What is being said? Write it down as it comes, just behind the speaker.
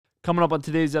Coming up on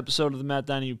today's episode of the Matt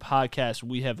Donahue Podcast,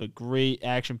 we have a great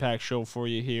action-packed show for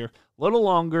you here. A little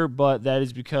longer, but that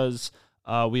is because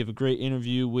we have a great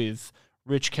interview with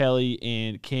Rich Kelly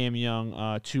and Cam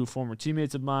Young, two former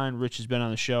teammates of mine. Rich has been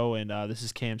on the show, and this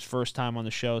is Cam's first time on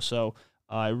the show, so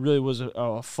it really was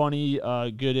a funny,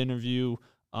 good interview,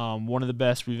 one of the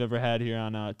best we've ever had here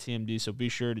on TMD, so be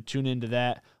sure to tune into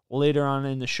that later on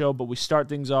in the show. But we start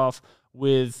things off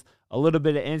with a little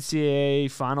bit of NCAA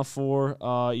Final Four,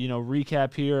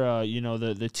 recap here.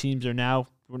 The teams are now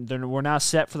we're now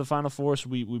set for the Final Four, so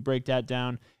we break that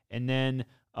down, and then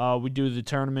we do the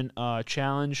tournament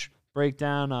challenge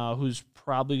breakdown. Who's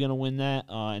probably going to win that,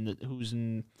 and who's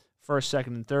in first,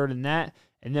 second, and third in that,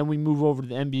 and then we move over to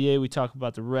the NBA. We talk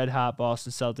about the red hot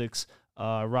Boston Celtics.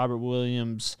 Robert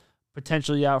Williams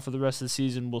potentially out for the rest of the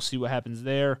season. We'll see what happens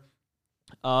there,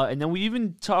 and then we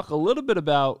even talk a little bit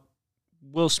about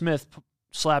Will Smith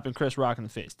slapping Chris Rock in the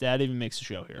face. That even makes the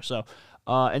show here. So,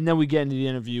 and then we get into the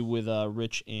interview with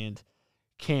Rich and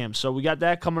Cam. So we got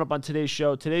that coming up on today's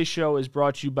show. Today's show is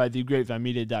brought to you by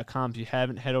theGreatVineMedia.com. If you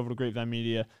haven't, head over to Grapevine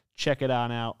Media. Check it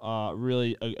on out.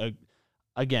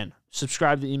 Again,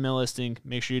 subscribe to the email listing.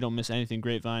 Make sure you don't miss anything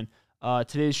Grapevine.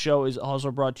 Today's show is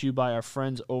also brought to you by our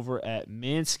friends over at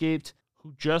Manscaped,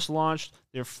 who just launched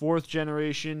their 4th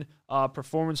generation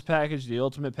performance package. The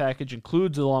ultimate package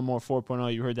includes the Lawnmower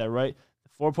 4.0. You heard that right. The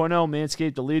 4.0,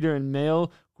 Manscaped, the leader in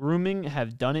male grooming,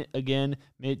 have done it again,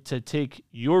 made to take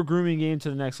your grooming game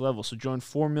to the next level. So join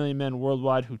 4 million men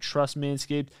worldwide who trust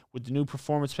Manscaped with the new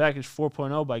performance package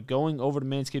 4.0 by going over to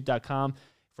manscaped.com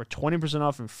for 20%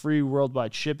 off and free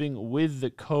worldwide shipping with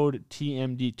the code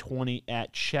TMD20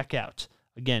 at checkout.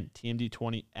 Again,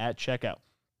 TMD20 at checkout.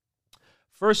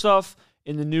 First off,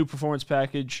 in the new performance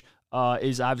package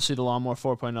is obviously the Lawnmower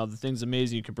 4.0. The thing's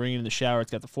amazing. You can bring it in the shower.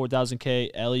 It's got the 4000K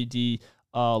LED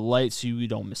light, so you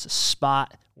don't miss a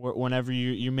spot whenever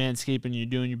you're manscaping and you're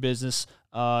doing your business.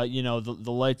 The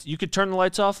lights. You could turn the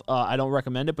lights off. I don't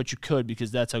recommend it, but you could, because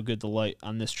that's how good the light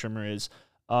on this trimmer is.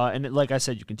 Like I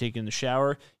said, you can take it in the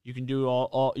shower. You can do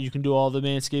all the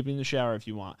manscaping in the shower if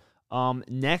you want.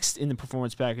 Next in the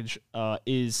performance package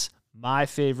is my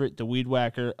favorite, the Weed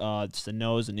Whacker. It's the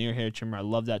nose and ear hair trimmer. I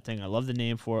love that thing. I love the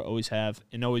name for it. Always have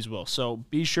and always will. So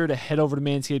be sure to head over to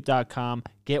manscaped.com.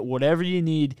 Get whatever you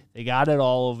need. They got it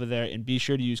all over there. And be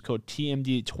sure to use code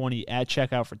TMD20 at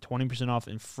checkout for 20% off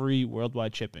and free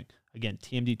worldwide shipping. Again,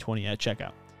 TMD20 at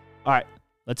checkout. All right,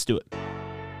 let's do it.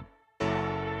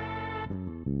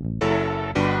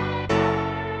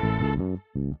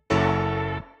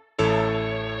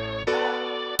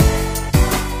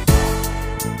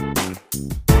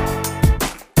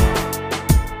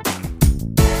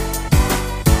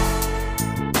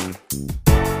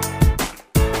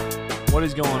 What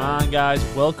is going on, guys?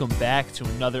 Welcome back to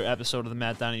another episode of the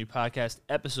Matt Donahue Podcast,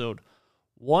 episode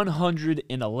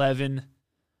 111.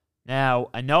 Now,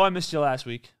 I know I missed you last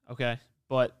week, okay,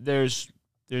 but there's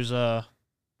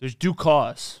due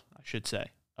cause, I should say,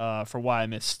 for why I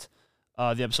missed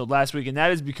the episode last week, and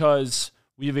that is because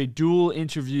we have a dual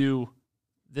interview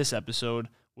this episode,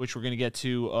 which we're going to get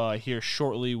to here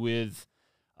shortly with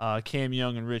Cam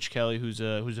Young and Rich Kelly, who's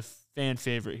a fan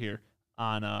favorite here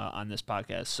on this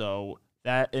podcast. So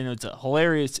that, and it's a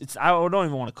hilarious. I don't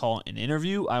even want to call it an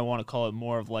interview. I want to call it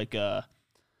more of like a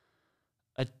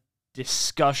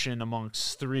discussion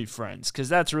amongst 3 friends, because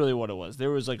that's really what it was. There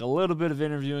was like a little bit of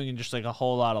interviewing and just like a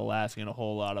whole lot of laughing and a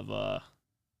whole lot of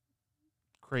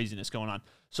craziness going on.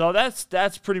 So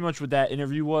that's pretty much what that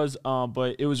interview was.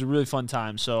 But it was a really fun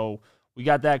time. So we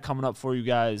got that coming up for you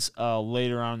guys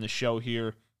later on in the show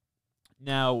here.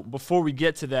 Now, before we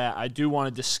get to that, I do want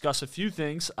to discuss a few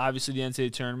things. Obviously, the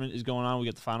NCAA tournament is going on. We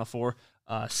got the Final Four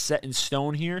set in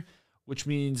stone here, which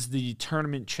means the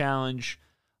tournament challenge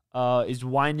is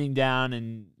winding down,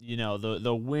 and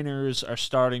the winners are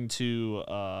starting to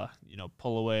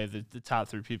pull away. The top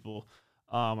 3 people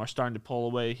are starting to pull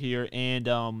away here,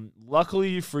 and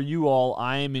luckily for you all,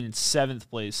 I am in 7th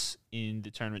place in the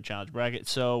tournament challenge bracket.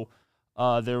 So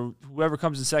whoever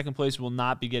comes in 2nd place will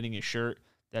not be getting a shirt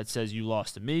that says you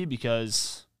lost to me,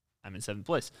 because I'm in 7th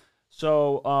place.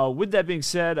 So with that being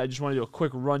said, I just want to do a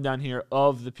quick rundown here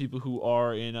of the people who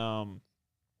are in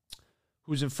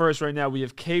who's in first right now. We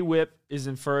have K-Whip is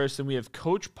in first, and we have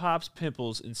Coach Pops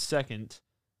Pimples in 2nd.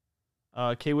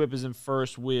 K-Whip is in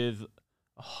first with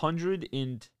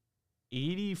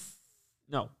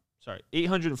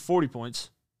 840 points.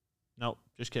 No,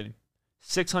 just kidding.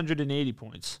 680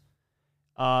 points.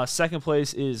 2nd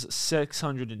place is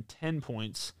 610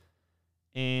 points.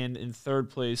 And in 3rd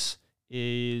place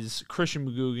is Christian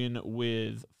McGugan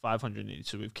with 580.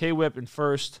 So we have K-Whip in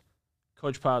first,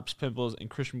 Coach Pops, Pimples, and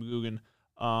Christian McGugan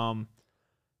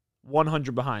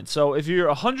 100 behind. So if you're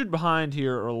 100 behind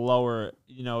here or lower,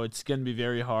 it's going to be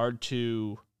very hard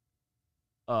to,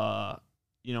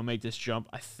 make this jump,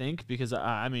 I think, because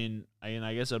I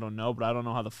guess I don't know, but I don't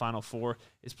know how the Final Four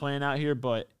is playing out here.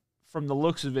 But from the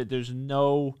looks of it, there's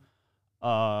no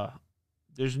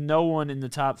one in the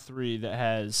top 3 that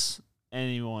has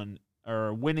anyone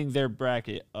or winning their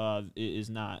bracket is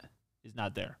not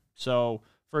there. So,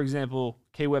 for example,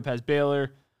 K-Web has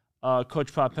Baylor,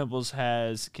 Coach Pop Pimples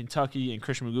has Kentucky, and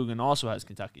Christian McGugan also has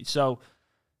Kentucky. So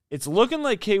it's looking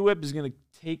like K-Web is going to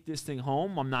take this thing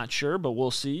home. I'm not sure, but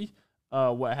we'll see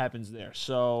what happens there.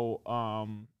 So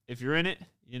if you're in it,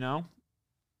 and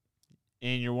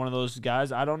you're one of those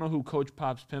guys, I don't know who Coach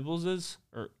Pop's Pimples is.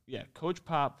 Coach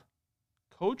Pop's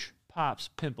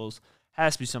Pimples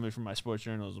has to be somebody from my sports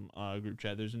journalism group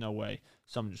chat. There's no way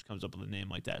someone just comes up with a name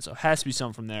like that. So it has to be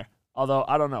someone from there. Although,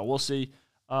 I don't know. We'll see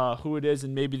who it is,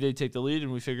 and maybe they take the lead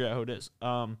and we figure out who it is.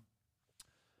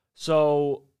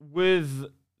 So with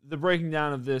the breaking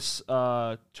down of this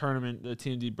tournament, the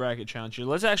TMD Bracket Challenge here,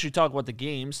 let's actually talk about the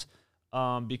games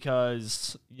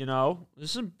because,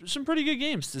 there's some pretty good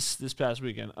games this past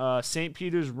weekend. St.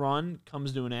 Peter's run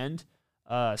comes to an end.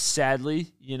 Sadly,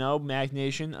 Mac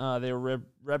Nation, they were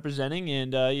representing,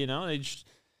 and, they just,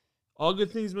 all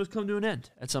good things must come to an end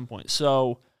at some point.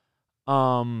 So,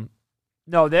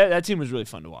 no, that team was really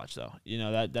fun to watch, though.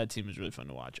 That team was really fun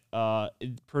to watch.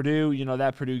 Purdue,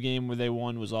 that Purdue game where they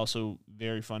won was also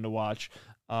very fun to watch.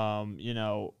 I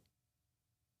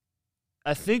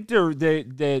think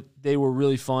they were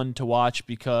really fun to watch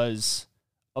because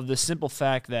of the simple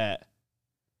fact that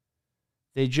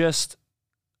they just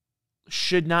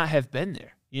should not have been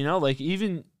there.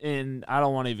 Even in, I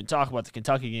don't want to even talk about the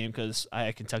Kentucky game because I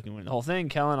had Kentucky win the whole thing.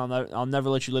 Kellen, I'll never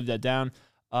let you live that down.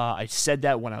 I said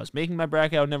that when I was making my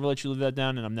bracket, I would never let you live that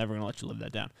down, and I'm never going to let you live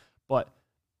that down. But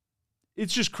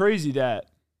it's just crazy that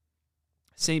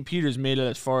St. Peter's made it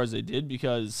as far as they did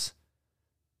because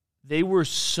they were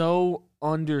so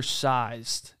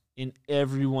undersized in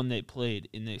everyone they played,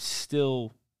 and they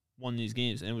still won these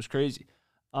games, and it was crazy.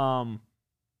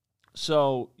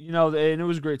 So, and it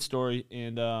was a great story,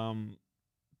 and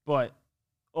but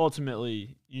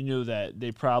ultimately, you knew that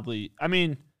they probably,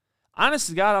 honest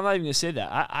to God, I'm not even going to say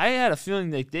that. I had a feeling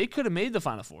that they could have made the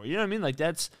Final Four. You know what I mean? Like,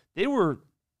 they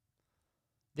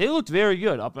looked very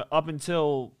good up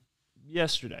until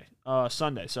yesterday,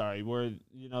 Sunday, sorry, where,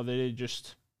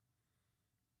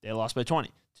 they lost by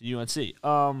 20 to UNC.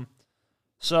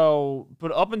 So,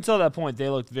 but up until that point, they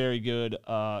looked very good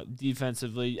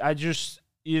defensively. I just,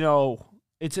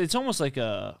 it's almost like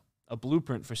a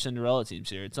blueprint for Cinderella teams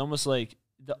here. It's almost like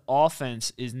the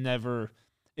offense is never –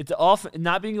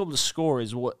 not being able to score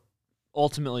is what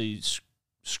ultimately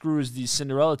screws these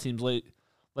Cinderella teams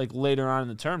later on in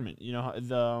the tournament.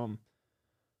 The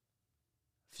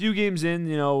few games in,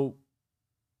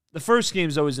 the first game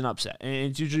is always an upset,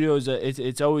 and it's usually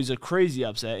it's always a crazy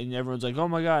upset, and everyone's like, "Oh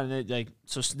my god!" And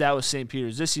so that was St.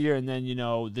 Peter's this year, and then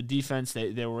the defense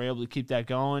they were able to keep that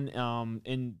going,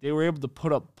 and they were able to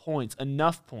put up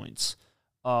enough points,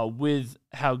 with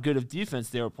how good of defense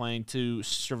they were playing to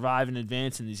survive and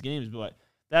advance in these games. But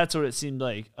that's what it seemed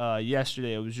like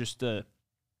yesterday. It was just the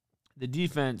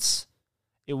defense.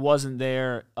 It wasn't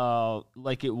there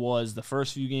like it was the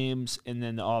first few games, and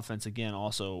then the offense, again,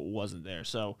 also wasn't there.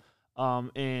 So,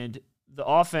 and the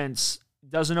offense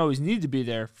doesn't always need to be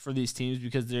there for these teams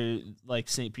because they're like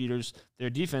St. Peter's. Their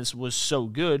defense was so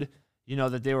good,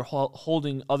 that they were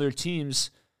holding other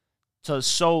teams to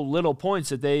so little points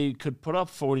that they could put up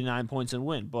 49 points and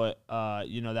win. But,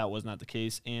 that was not the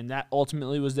case, and that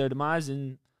ultimately was their demise.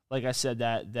 And like I said,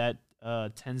 that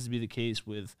tends to be the case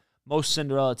with most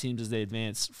Cinderella teams as they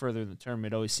advance further in the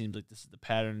tournament. It always seems like this is the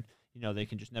pattern. They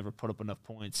can just never put up enough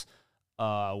points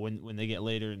when they get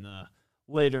later in the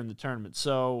tournament.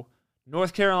 So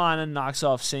North Carolina knocks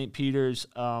off St. Peter's.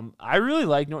 I really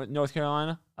like North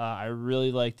Carolina. I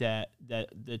really like that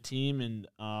the team, and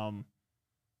I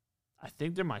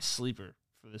think they're my sleeper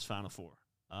for this Final Four.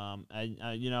 I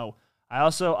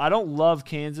don't love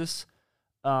Kansas.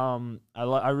 I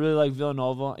really like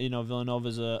Villanova.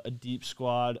 Villanova's a deep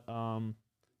squad,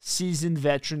 seasoned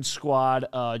veteran squad,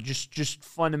 just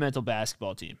fundamental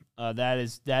basketball team. That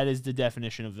is the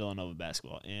definition of Villanova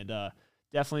basketball, and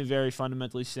definitely very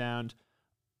fundamentally sound.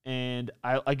 And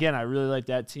I really like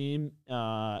that team.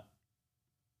 And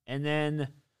then,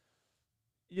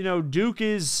 Duke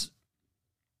is.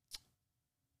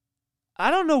 I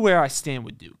don't know where I stand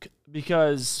with Duke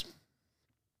because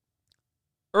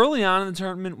early on in the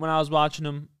tournament when I was watching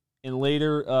them, and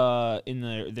later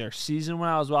in their season when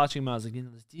I was watching them, I was like,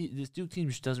 this Duke team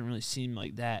just doesn't really seem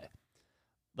like that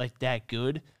like that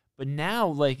good. But now,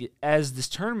 like as this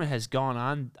tournament has gone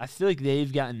on, I feel like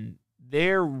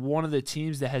they're one of the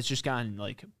teams that has just gotten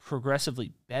like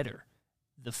progressively better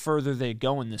the further they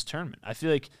go in this tournament. I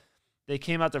feel like they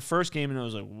came out their first game and it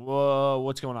was like, whoa,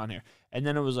 what's going on here? And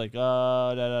then it was like,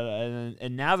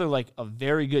 and now they're like a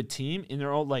very good team, and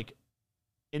they're all like,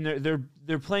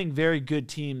 they're playing very good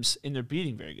teams and they're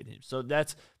beating very good teams. So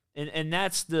that's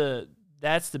the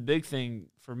big thing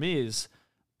for me is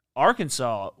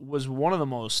Arkansas was one of the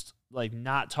most like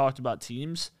not talked about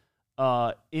teams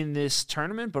in this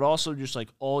tournament, but also just like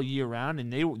all year round,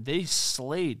 and they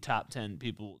slayed top 10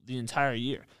 people the entire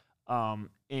year.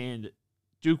 And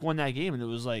Duke won that game, and it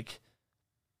was like,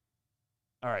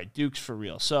 all right, Duke's for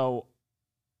real. So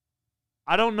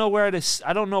I don't know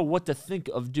I don't know what to think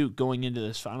of Duke going into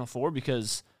this Final Four,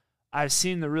 because I've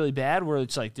seen the really bad where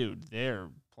it's like, dude, they're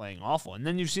playing awful. And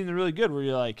then you've seen the really good where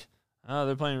you're like, oh,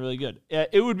 they're playing really good.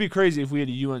 It would be crazy if we had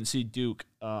a UNC Duke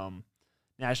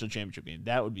national championship game.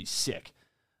 That would be sick.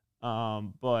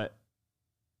 But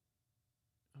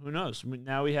who knows?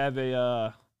 Now we have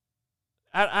a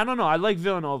I don't know. I like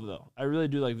Villanova, though. I really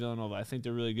do like Villanova. I think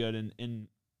they're really good. And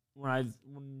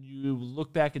when you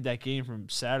look back at that game from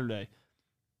Saturday,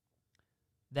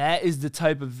 that is the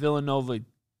type of Villanova.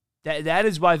 That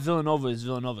is why Villanova is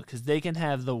Villanova, because they can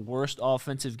have the worst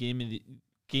offensive game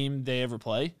they ever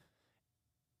play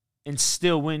and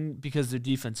still win because their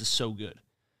defense is so good,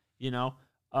 you know?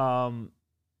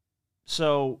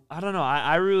 So I don't know.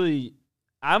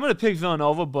 I'm going to pick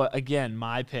Villanova, but again,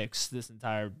 my picks this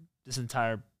entire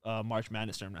March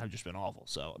Madness tournament have just been awful.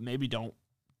 So maybe don't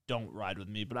ride with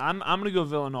me, but I'm going to go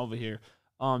Villanova here,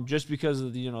 just because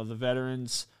of the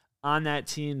veterans on that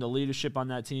team, the leadership on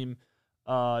that team.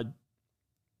 And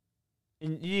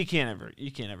you can't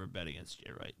ever bet against Jay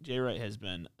Wright. Jay Wright has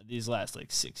been, these last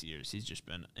like 6 years, he's just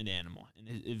been an animal,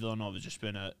 and Villanova's just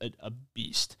been a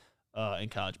beast in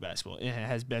college basketball. It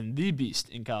has been the beast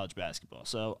in college basketball.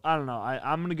 So I don't know.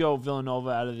 I'm going to go Villanova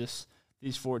out of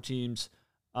these four teams.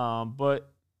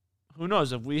 But who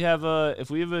knows, if we have a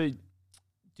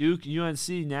Duke UNC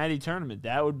Natty tournament,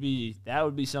 that would be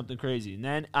something crazy. And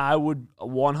then I would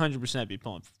 100% be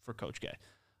pulling for Coach K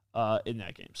in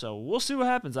that game. So we'll see what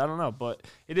happens. I don't know, but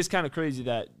it is kind of crazy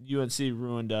that UNC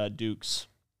ruined Duke's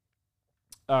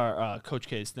or Coach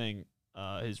K's thing,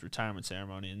 his retirement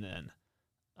ceremony, and then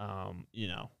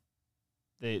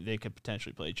they could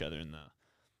potentially play each other in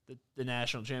the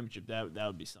national championship. That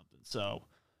would be something. So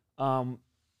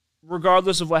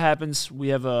regardless of what happens, we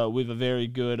have a very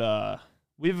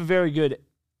good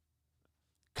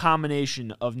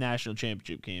combination of national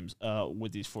championship games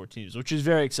with these four teams, which is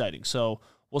very exciting. So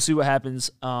we'll see what happens.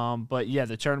 But yeah,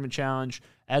 the tournament challenge,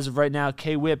 as of right now,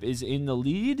 K-Whip is in the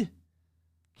lead.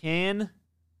 Can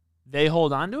they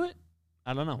hold on to it?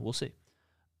 I don't know. We'll see.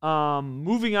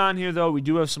 Moving on here, though, we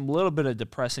do have some little bit of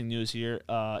depressing news here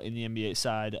in the NBA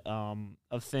side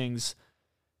of things.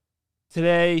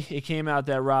 Today, it came out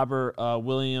that Robert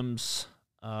Williams,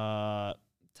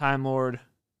 Time Lord,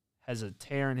 has a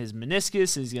tear in his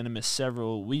meniscus. He's going to miss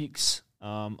several weeks,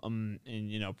 and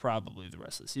probably the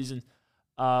rest of the season,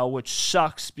 which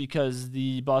sucks because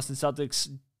the Boston Celtics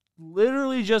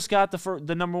literally just got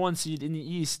the number one seed in the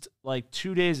East like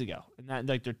 2 days ago, and that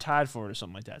like they're tied for it or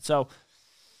something like that. So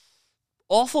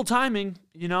awful timing,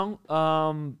 but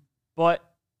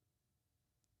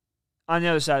on the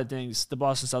other side of things, the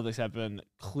Boston Celtics have been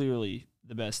clearly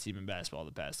the best team in basketball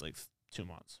the past like 2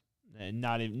 months, and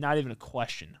not even a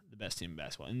question the best team in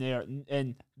basketball.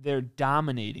 And they're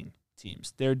dominating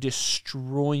teams. They're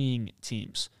destroying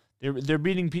teams. They're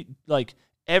beating like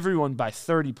everyone by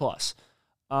 30 plus.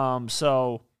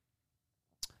 So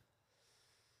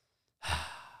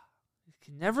you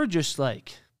can never just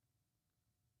like,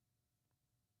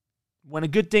 when a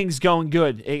good thing's going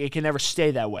good, it can never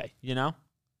stay that way,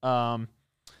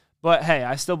 But hey,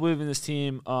 I still believe in this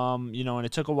team. And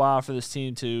it took a while for this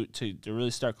team to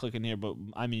really start clicking here. But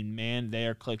I mean, man, they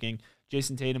are clicking.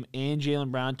 Jason Tatum and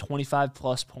Jaylen Brown, 25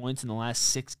 plus points in the last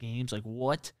 6 games. Like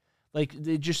what? Like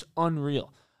they're just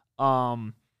unreal.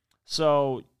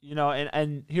 So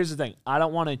and here's the thing. I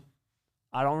don't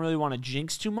really want to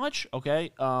jinx too much.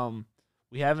 Okay.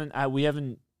 We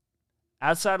haven't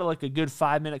outside of like a good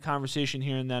 5-minute conversation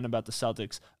here and then about the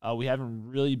Celtics. We haven't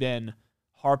really been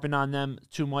harping on them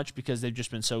too much because they've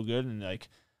just been so good, and like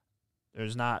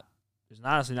there's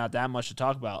honestly not that much to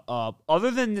talk about. Other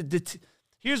than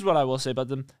here's what I will say about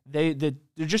them: they're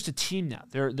just a team now.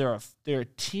 They're a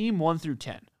team 1 through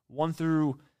 10, 1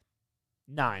 through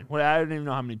 9. Well, I don't even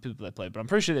know how many people they play, but I'm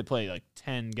pretty sure they play like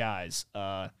 10 guys.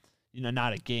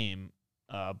 Not a game,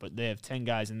 but they have 10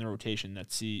 guys in their rotation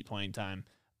that see playing time.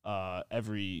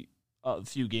 every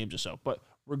few games or so. But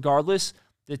regardless,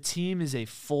 the team is a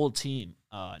full team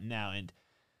now, and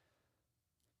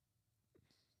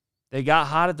they got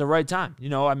hot at the right time.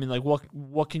 I mean, like,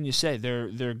 what can you say?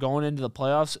 They're going into the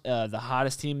playoffs, the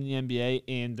hottest team in the NBA,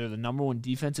 and they're the number one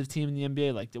defensive team in the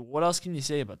NBA. Like, what else can you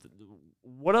say about them?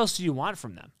 What else do you want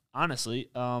from them, honestly?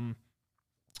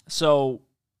 So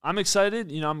I'm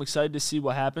excited. I'm excited to see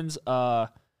what happens.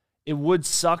 It would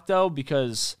suck, though,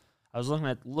 because I was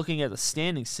looking at the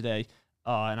standings today,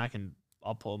 and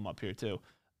I'll pull them up here too.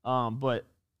 But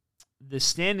the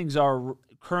standings are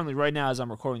currently, right now as I'm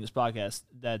recording this podcast,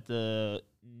 that the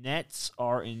Nets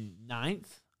are in 9th,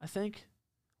 I think,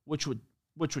 which would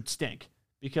stink,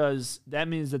 because that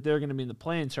means that they're going to be in the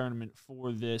play-in tournament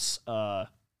for this NBA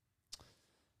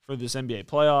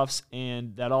playoffs,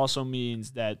 and that also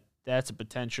means that that's a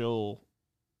potential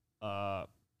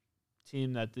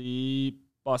team that the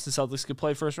Boston Celtics could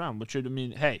play first round, which would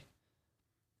mean, hey,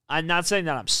 I'm not saying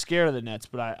that I'm scared of the Nets,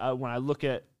 but I when I look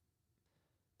at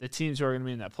the teams who are going to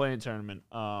be in that play-in tournament,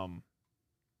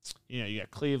 you got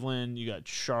Cleveland, you got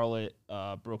Charlotte,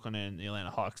 Brooklyn, and the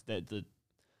Atlanta Hawks. The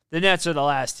Nets are the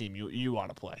last team you want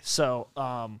to play. So,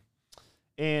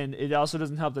 and it also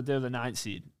doesn't help that they're the 9th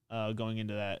seed going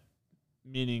into that,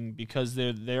 meaning because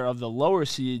they're of the lower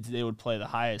seeds, they would play the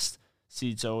highest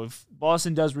seed. So if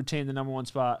Boston does retain the number 1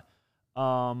 spot,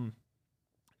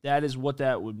 that is what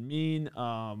that would mean.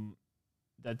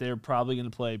 That they're probably going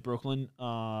to play Brooklyn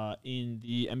in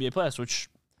the NBA playoffs, which,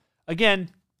 again,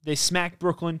 they smacked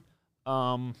Brooklyn.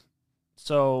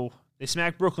 So they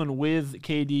smacked Brooklyn with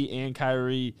KD and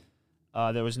Kyrie.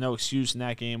 There was no excuse in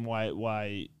that game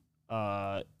why.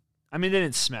 I mean, they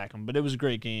didn't smack them, but it was a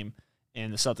great game,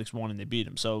 and the Celtics won and they beat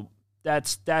them. So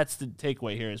that's the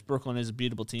takeaway here: is Brooklyn is a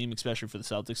beatable team, especially for the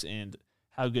Celtics, and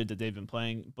how good that they've been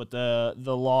playing. But the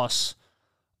loss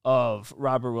of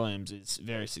Robert Williams is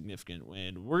very significant,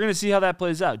 and we're going to see how that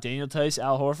plays out. Daniel Tice,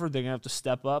 Al Horford, they're going to have to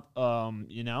step up,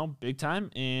 big time,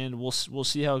 and we'll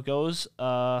see how it goes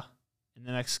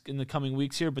in the coming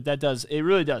weeks here. But it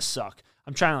really does suck.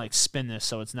 I'm trying to spin this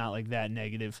so it's not like that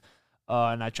negative,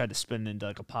 and I tried to spin it into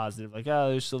a positive,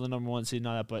 they're still the number 1 seed and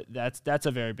all that. But that's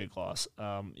a very big loss.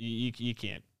 You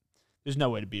can't. There's no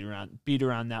way to beat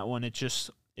around that one. It is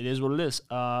what it is.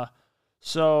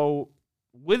 So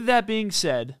with that being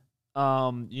said,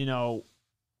 well,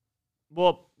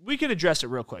 we can address it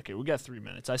real quick here. We got 3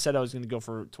 minutes. I said I was going to go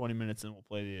for 20 minutes, and we'll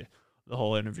play the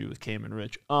whole interview with Cam and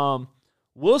Rich.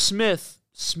 Will Smith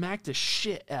smacked the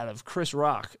shit out of Chris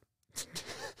Rock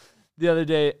the other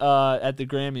day at the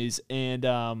Grammys, and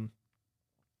I'm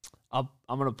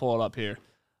going to pull it up here.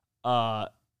 I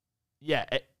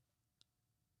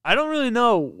don't really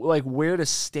know where to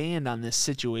stand on this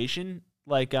situation.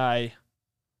 I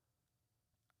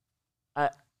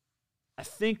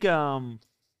think I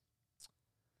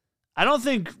don't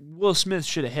think Will Smith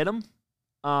should have hit him.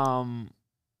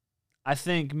 I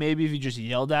think maybe if he just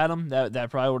yelled at him,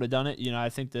 that probably would have done it. I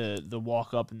think the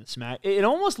walk up and the smack, it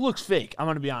almost looks fake. I'm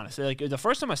gonna be honest. The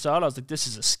first time I saw it, I was like, this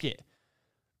is a skit.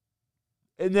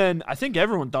 And then I think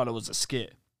everyone thought it was a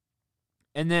skit.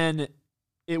 And then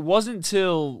it wasn't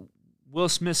until Will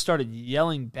Smith started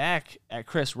yelling back at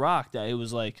Chris Rock that it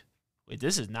was like, wait,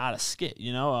 this is not a skit,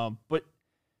 But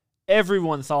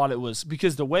everyone thought it was,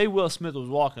 because the way Will Smith was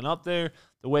walking up there,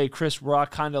 the way Chris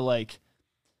Rock kind of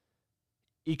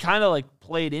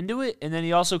played into it, and then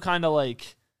he also kind of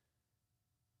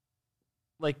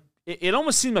it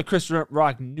almost seemed like Chris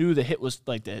Rock knew the hit was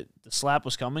the slap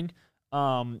was coming.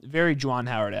 Very Juwan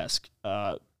Howard-esque,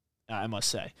 I must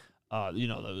say.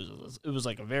 It was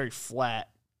like a very flat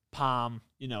palm.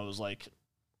 It was like,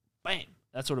 bam.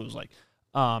 That's what it was like.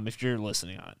 If you're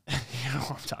listening on it, you know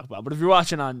what I'm talking about. But if you're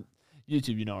watching on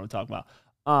YouTube, you know what I'm talking about.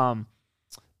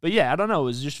 But yeah, I don't know. It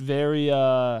was just very.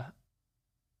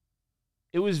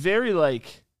 It was very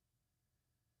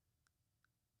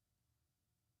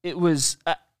It was.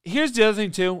 Here's the other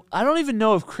thing too. I don't even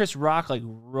know if Chris Rock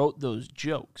wrote those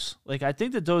jokes. I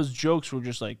think that those jokes were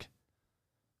just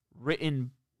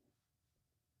written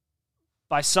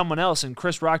by someone else, and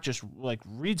Chris Rock just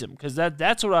reads them, because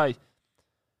that's what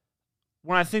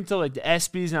when I think to the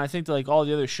ESPYs, and I think to all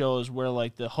the other shows where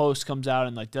the host comes out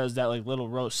and does that little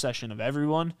roast session of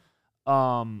everyone.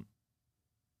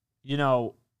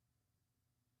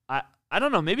 I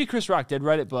don't know. Maybe Chris Rock did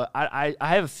write it, but I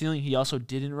have a feeling he also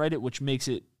didn't write it, which makes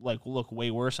it look way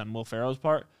worse on Will Ferrell's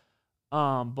part.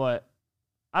 But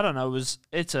I don't know. It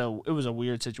was a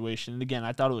weird situation. And again,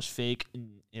 I thought it was fake,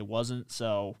 and it wasn't.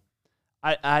 So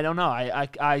I don't know.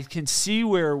 I can see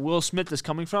where Will Smith is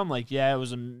coming from. It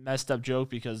was a messed up joke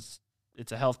because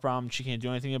it's a health problem. She can't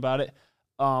do anything about it.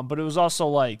 But it was also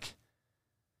like,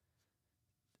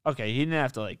 okay, he didn't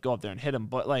have to like go up there and hit him,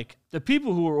 but like the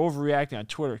people who were overreacting on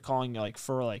Twitter, calling like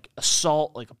for like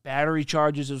assault, like battery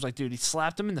charges, it was like, dude, he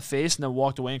slapped him in the face and then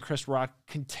walked away, and Chris Rock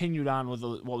continued on with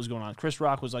what was going on. Chris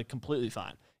Rock was like completely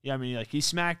fine. Yeah, I mean, like he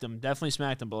smacked him, definitely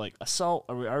smacked him, but like assault,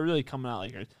 are really coming out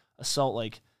like assault?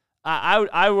 Like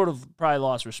I would have probably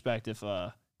lost respect if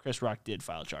Chris Rock did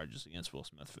file charges against Will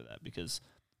Smith for that, because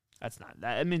that's not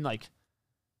that. I mean, like,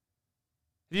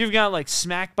 have you ever got like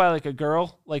smacked by like a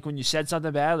girl, like when you said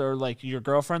something bad, or like your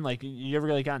girlfriend, like you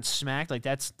ever like gotten smacked? Like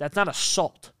that's not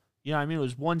assault. You know what I mean? It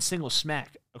was one single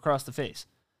smack across the face.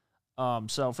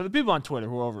 So for the people on Twitter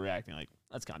who are overreacting, like,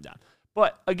 let's calm down.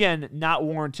 But again, not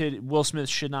warranted. Will Smith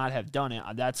should not have done it.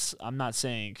 I'm not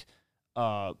saying,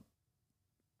 that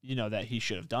he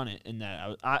should have done it. And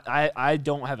that I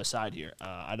don't have a side here.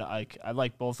 I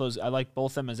like both those. I like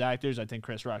both them as actors. I think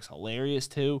Chris Rock's hilarious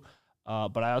too.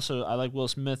 But I like Will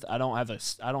Smith. I don't have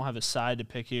a side to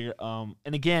pick here. And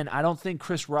again, I don't think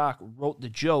Chris Rock wrote the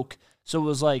joke. So it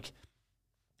was like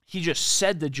he just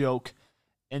said the joke,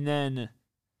 and then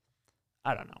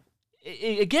I don't know.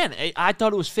 I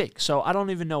thought it was fake, so I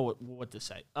don't even know what to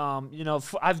say.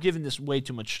 I've given this way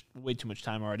too much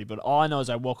time already, but all I know is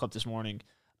I woke up this morning.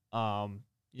 I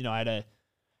had a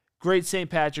great St.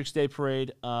 Patrick's Day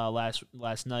parade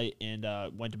last night, and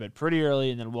went to bed pretty early,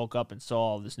 and then woke up and saw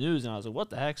all this news, and I was like, what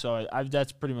the heck? So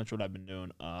that's pretty much what I've been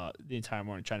doing the entire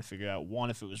morning, trying to figure out, one,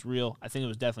 if it was real. I think it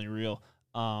was definitely real,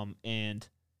 and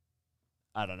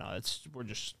I don't know.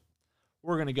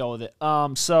 We're going to go with it.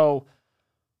 So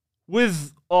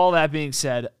with all that being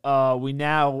said, we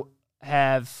now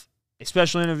have a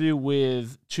special interview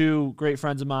with two great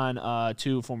friends of mine,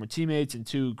 two former teammates, and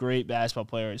two great basketball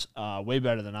players, way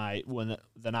better than I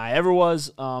ever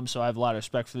was. So I have a lot of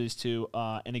respect for these two.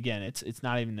 And again, it's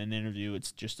not even an interview;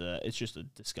 it's just a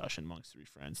discussion amongst three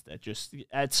friends that just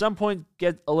at some point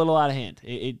get a little out of hand.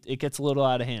 It gets a little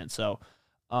out of hand. So,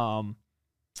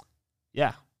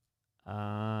 yeah.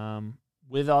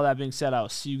 With all that being said, I'll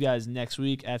see you guys next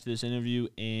week after this interview,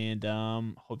 and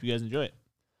hope you guys enjoy it.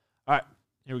 All right,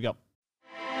 here we go.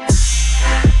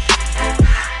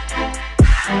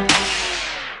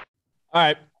 All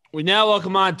right, we now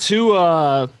welcome on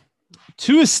two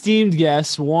esteemed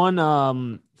guests,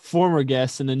 one former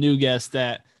guest and a new guest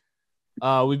that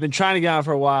we've been trying to get on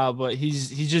for a while, but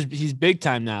he's big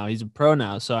time now. He's a pro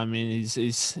now, so I mean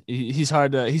he's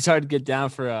hard to get down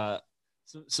for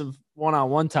some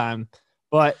one-on-one time.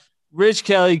 But Rich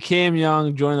Kelly, Cam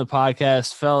Young joining the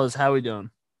podcast. Fellas, how we doing?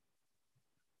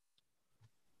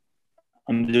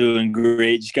 I'm doing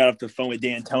great. Just got off the phone with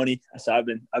Dan Tony. So I've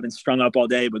been strung up all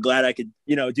day, but glad I could,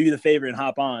 do you the favor and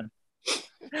hop on.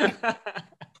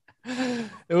 And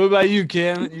what about you,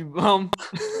 Cam? You bum?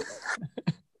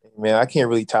 Man, I can't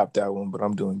really top that one, but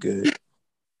I'm doing good.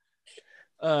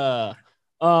 So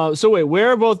wait,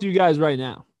 where are both of you guys right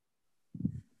now?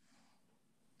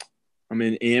 I'm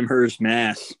in Amherst,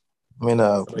 Mass. I'm in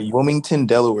Wilmington,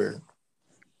 Delaware.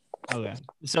 Okay.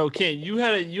 So, Ken, you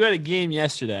had a game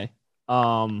yesterday,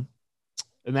 and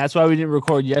that's why we didn't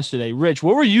record yesterday. Rich,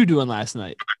 what were you doing last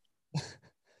night?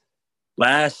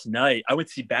 Last night, I went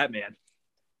to see Batman.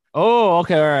 Oh,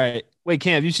 okay, all right. Wait,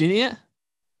 Cam, have you seen it yet?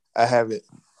 I have it.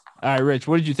 All right, Rich,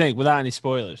 what did you think without any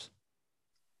spoilers?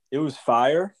 It was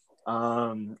fire.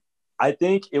 I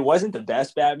think it wasn't the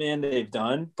best Batman they've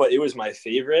done, but it was my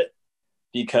favorite,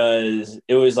 because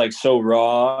it was like so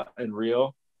raw and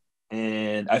real.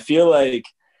 And I feel like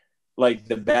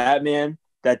the Batman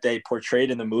that they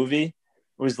portrayed in the movie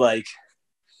was like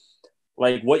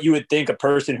what you would think a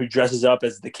person who dresses up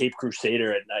as the Cape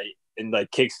Crusader at night and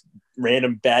like kicks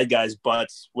random bad guys'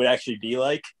 butts would actually be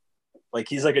like. Like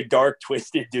he's like a dark,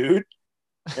 twisted dude.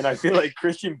 And I feel like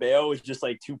Christian Bale was just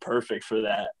like too perfect for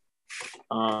that.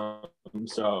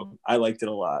 So I liked it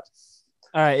a lot.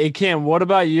 All right, hey Cam, what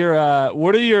about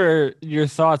what are your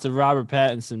thoughts of Robert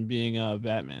Pattinson being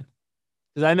Batman?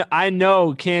 Because I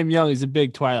know Cam Young is a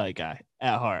big Twilight guy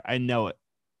at heart. I know it.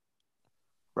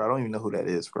 Bro, I don't even know who that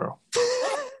is, bro.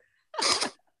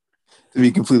 To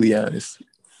be completely honest.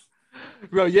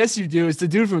 Bro, yes you do. It's the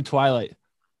dude from Twilight.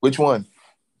 Which one?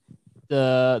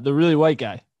 The really white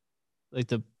guy. Like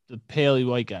the paley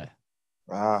white guy.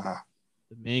 Ah.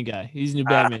 The main guy. He's new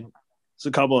Batman. It's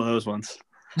a couple of those ones.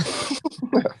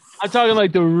 I'm talking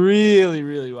like the really,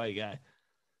 really white guy.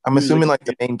 I'm assuming like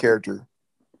the main character.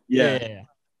 Yeah.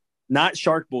 Not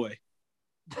Shark Boy.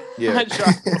 Yeah. Not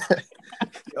Shark Boy.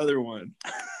 The other one.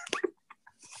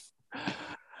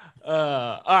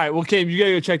 All right. Well, Cam, you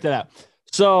gotta go check that out.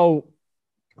 So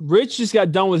Rich just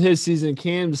got done with his season.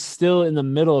 Cam's still in the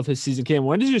middle of his season. Cam,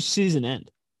 when does your season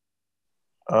end?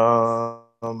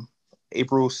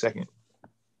 April 2nd.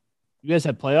 You guys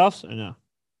have playoffs or no?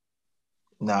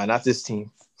 Nah, not this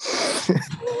team.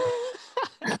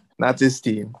 Not this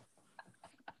team.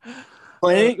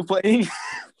 Playing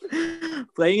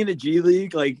in the G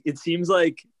League, like it seems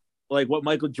like what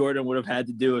Michael Jordan would have had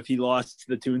to do if he lost to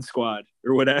the Toon Squad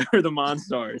or whatever, the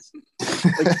Monstars.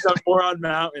 Like some moron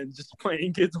mountain, just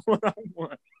playing kids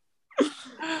one-on-one.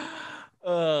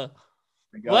 Well,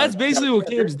 that's basically what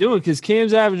Cam's doing because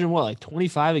Cam's averaging what, like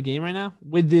 25 a game right now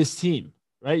with this team,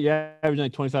 right? You're averaging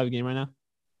like 25 a game right now.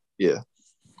 Yeah.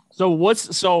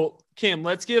 So Cam,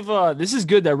 let's give this is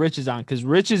good that Rich is on because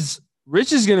Rich is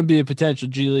going to be a potential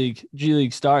G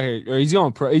League star here, or he's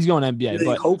going NBA, Really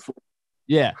but hopeful.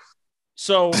 Yeah.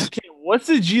 So, Cam, what's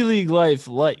the G League life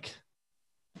like?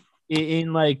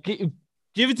 In like,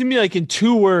 give it to me like in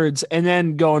 2 words, and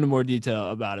then go into more detail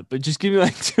about it. But just give me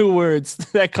like 2 words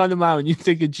that come to mind when you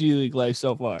think of G League life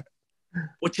so far.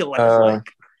 What's your life like?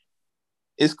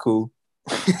 It's cool.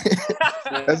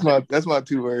 That's my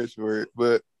 2 words for it.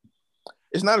 But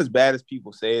it's not as bad as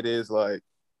people say it is. Like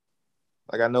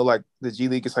I know like the G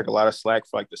League is like a lot of slack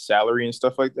for like the salary and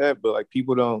stuff like that, but like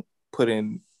people don't put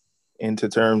into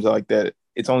terms like that.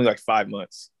 It's only like 5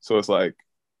 months. So it's like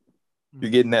you're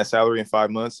getting that salary in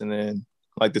 5 months, and then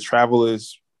like the travel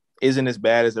isn't as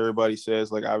bad as everybody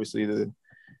says. Like obviously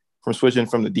from switching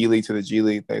from the D League to the G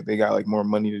League, like they got like more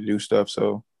money to do stuff.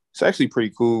 So it's actually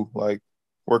pretty cool. Like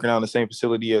working on the same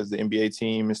facility as the NBA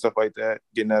team and stuff like that,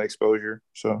 getting that exposure.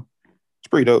 So it's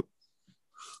pretty dope.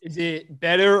 Is it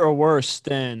better or worse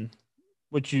than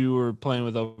what you were playing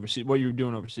with overseas? What you were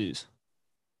doing overseas?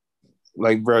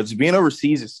 Like, bro, just being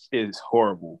overseas is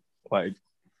horrible. Like,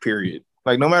 period.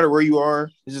 Like, no matter where you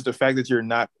are, it's just the fact that you're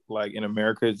not like in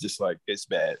America is just like it's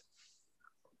bad.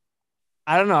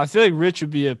 I don't know. I feel like Rich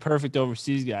would be a perfect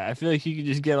overseas guy. I feel like he could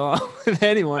just get along with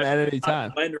anyone at any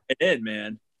time. I right in,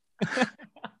 man.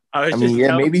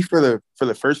 Maybe for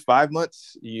the first 5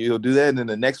 months you'll do that, and then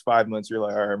the next 5 months you're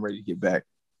like, all right, I'm ready to get back.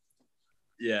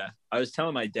 Yeah, I was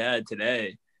telling my dad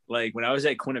today, like when I was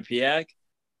at Quinnipiac,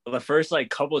 the first like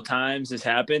couple of times this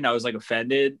happened, I was like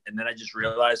offended, and then I just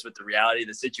realized what the reality of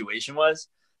the situation was.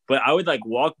 But I would like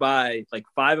walk by like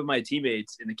 5 of my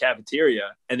teammates in the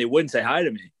cafeteria, and they wouldn't say hi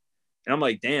to me, and I'm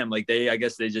like, damn, like I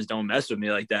guess they just don't mess with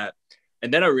me like that.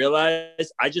 And then I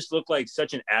realized I just look like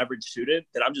such an average student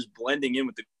that I'm just blending in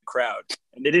with the crowd,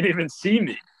 and they didn't even see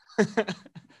me.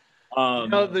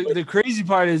 The crazy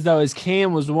part is though, is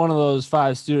Cam was one of those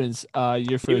 5 students.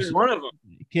 Your first, he was one of them.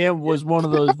 Cam was one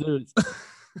of those dudes.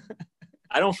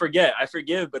 I don't forget. I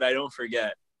forgive, but I don't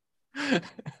forget.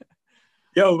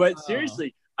 Yo, but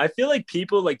seriously, I feel like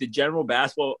people like the general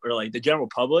basketball or like the general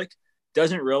public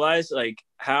doesn't realize like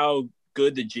how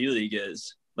good the G League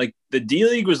is. Like the D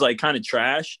League was like kind of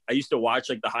trash. I used to watch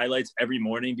like the highlights every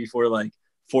morning before like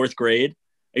 4th grade.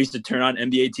 I used to turn on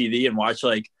NBA TV and watch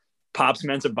like Pops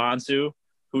Mensah-Bonsu,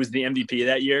 who was the MVP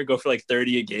that year, go for like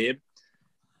 30 a game.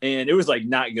 And it was like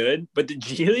not good. But the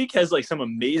G League has like some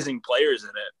amazing players in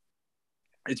it.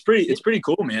 It's pretty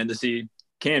cool, man, to see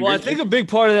Cam. Well, I think a big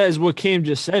part of that is what Cam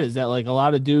just said, is that like a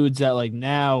lot of dudes that like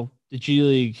now the G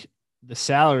League, the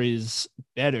salary is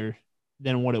better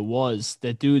than what it was,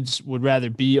 that dudes would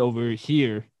rather be over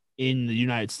here in the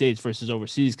United States versus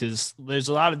overseas, because there's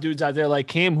a lot of dudes out there like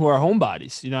Cam who are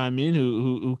homebodies, you know what I mean,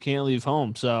 who can't leave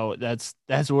home. So that's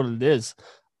what it is.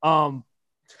 That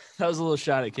was a little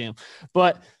shot at Cam,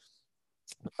 but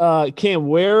Cam,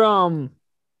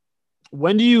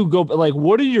 when do you go? Like,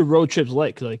 what are your road trips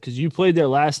like? Like, because you played there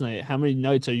last night. How many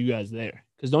nights are you guys there?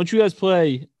 Because don't you guys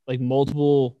play like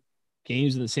multiple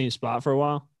games in the same spot for a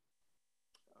while?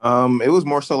 It was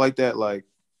more so like that, like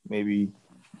maybe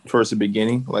towards the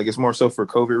beginning. Like it's more so for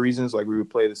COVID reasons. Like we would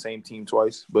play the same team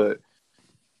twice, but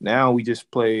now we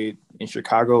just played in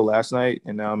Chicago last night,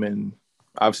 and now I'm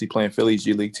obviously playing Philly's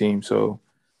G League team. So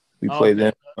we play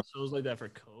them. So it was like that for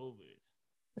COVID.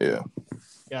 Yeah.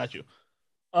 Got you.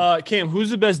 Cam, who's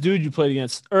the best dude you played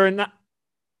against? Or not?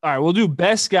 All right, we'll do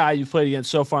best guy you played against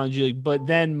so far in the G League, but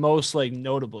then most like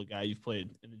notable guy you've played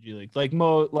in the G League,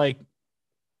 like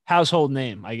household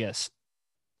name, I guess.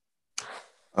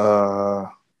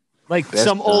 Like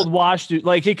some old wash dude.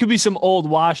 Like it could be some old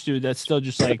wash dude that's still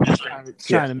just like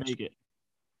trying to make it.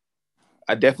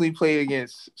 I definitely played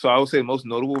against. So I would say the most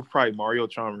notable was probably Mario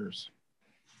Chalmers.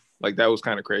 Like that was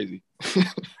kind of crazy.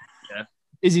 Yeah.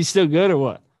 Is he still good or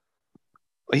what?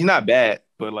 He's not bad,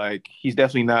 but like he's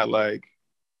definitely not like.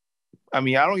 I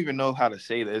mean, I don't even know how to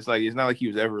say that. It's like it's not like he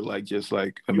was ever like just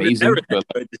like amazing. But,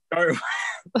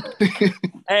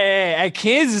 hey, at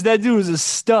Kansas, that dude was a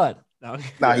stud.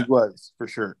 Nah, he was for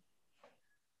sure.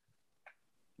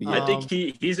 Yeah. I think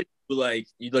he's a like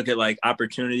you look at like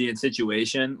opportunity and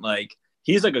situation, like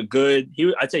he's like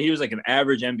I'd say he was like an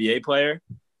average NBA player,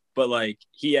 but like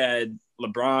he had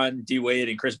LeBron, D Wade,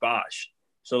 and Chris Bosh.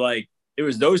 So like it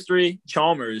was those three,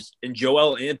 Chalmers and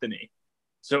Joel Anthony.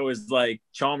 So it was like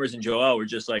Chalmers and Joel were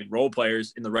just like role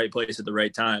players in the right place at the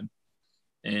right time.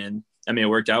 And I mean, it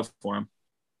worked out for him.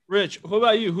 Rich, what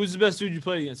about you? Who's the best dude you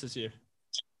played against this year?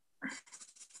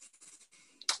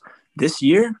 This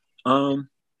year? At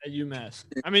UMass.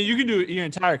 I mean, you can do your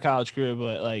entire college career,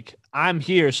 but like I'm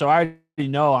here, so I already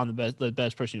know I'm the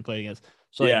best person you played against.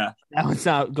 So like, yeah, that one's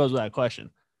not goes without question.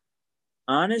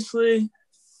 Honestly,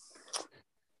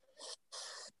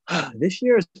 this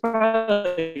year is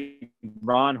probably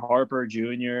Ron Harper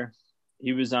Jr.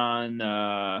 He was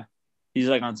on he's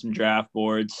like on some draft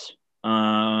boards.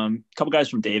 A couple guys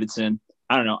from Davidson.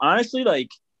 I don't know. Honestly, like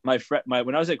when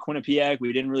I was at Quinnipiac,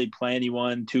 we didn't really play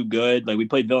anyone too good. Like we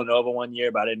played Villanova one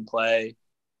year, but I didn't play.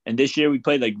 And this year we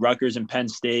played like Rutgers and Penn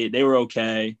State. They were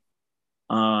okay.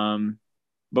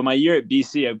 But my year at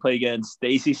BC, I played against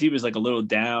the ACC was like a little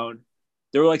down.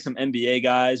 There were like some NBA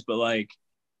guys, but like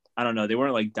I don't know, they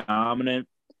weren't like dominant.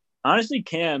 Honestly,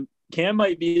 Cam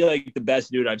might be like the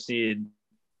best dude I've seen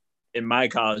in my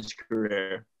college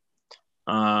career.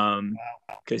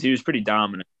 Because he was pretty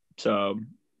dominant. So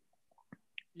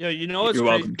yeah, you know what's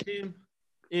crazy, Cam,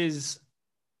 is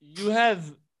you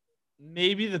have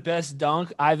maybe the best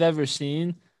dunk I've ever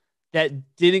seen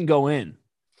that didn't go in.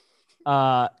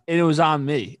 And it was on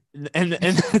me. And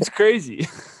that's crazy.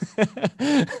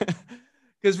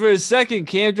 Because for a second,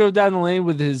 Cam drove down the lane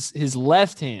with his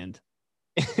left hand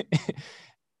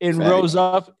and rose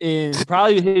up, and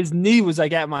probably his knee was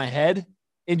like at my head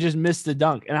and just missed the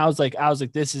dunk. And I was like,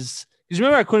 this is – because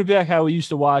remember at Quinnipiac how we used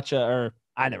to watch or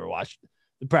I never watched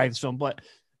the practice film, but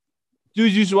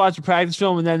dudes used to watch the practice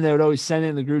film, and then they would always send it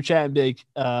in the group chat and be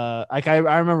like I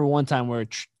remember one time where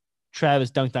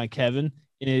Travis dunked on Kevin,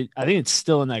 and I think it's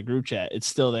still in that group chat. It's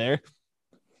still there.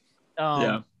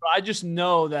 Yeah. I just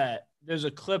know that there's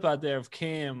a clip out there of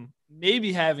Cam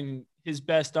maybe having his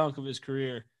best dunk of his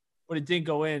career, but it didn't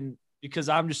go in because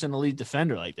I'm just an elite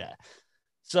defender like that.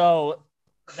 So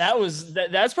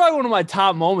that's probably one of my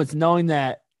top moments, knowing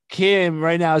that Cam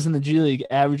right now is in the G League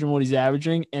averaging what he's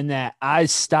averaging, and that I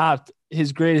stopped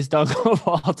his greatest dunk of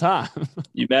all time.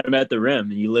 You met him at the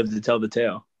rim and you lived to tell the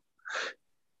tale.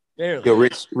 Barely. Yo,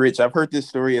 Rich, I've heard this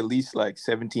story at least like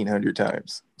 1,700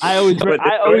 times. I always bring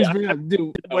up,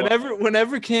 dude.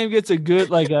 Whenever Cam gets a good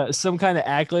some kind of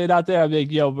accolade out there, I'll be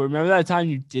like, yo, but remember that time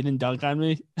you didn't dunk on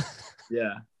me?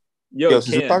 Yeah. Yo,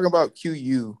 since we're talking about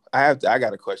QU, I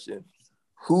got a question.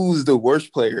 Who's the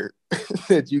worst player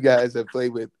that you guys have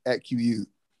played with at QU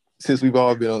since we've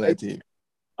all been on that team?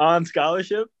 On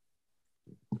scholarship?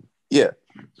 Yeah.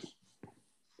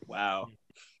 Wow.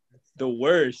 The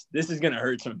worst. This is going to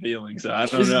hurt some feelings. So I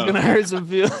don't know. This is going to hurt some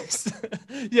feelings.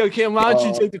 Yo, Cam, why don't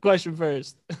you take the question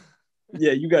first?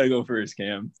 Yeah, you got to go first,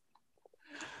 Cam.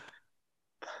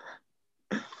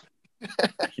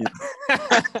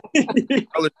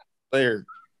 Player.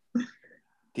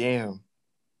 Damn.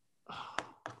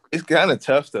 It's kind of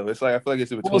tough, though. It's like I feel like it's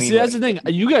between. Well, see, that's the thing.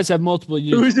 You guys have multiple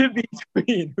years. Who's in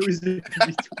between?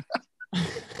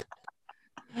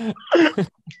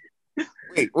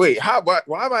 Wait.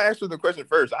 Why am I answering the question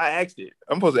first? I asked it.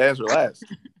 I'm supposed to answer last.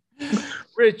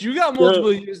 Rich, you got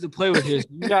multiple years to play with here.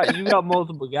 You got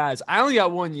multiple guys. I only got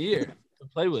 1 year to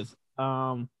play with.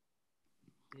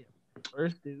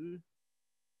 First dude.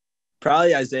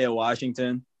 Probably Isaiah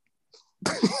Washington.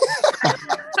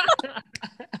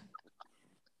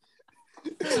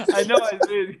 I know I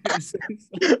did.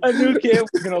 I knew Cam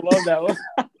was gonna love that one.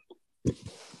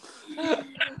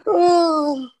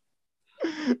 Oh.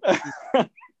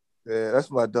 Yeah,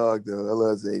 that's my dog though. I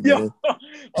love Zay, man. Yo,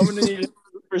 I'm gonna need it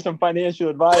for some financial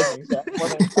advising. So I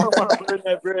want to burn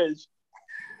that bridge.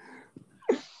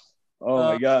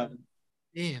 Oh my god.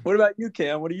 Damn. What about you,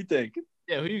 Cam? What do you think?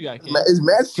 Yeah, who you got, Cam? It's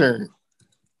Matt's turn.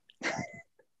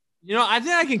 You know, I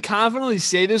think I can confidently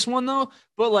say this one though,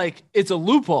 but like it's a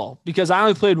loophole because I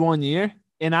only played 1 year,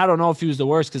 and I don't know if he was the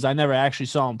worst because I never actually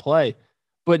saw him play.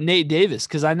 But Nate Davis,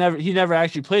 because he never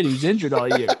actually played. He was injured all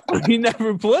year. He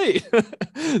never played.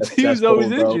 He was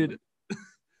always injured.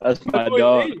 That's my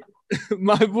dog. Nate.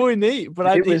 My boy Nate, but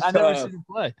I never seen him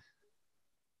play.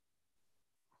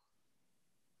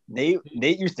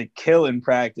 Nate used to kill in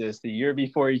practice the year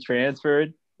before he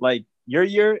transferred. Like your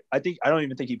year, I don't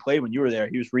even think he played when you were there.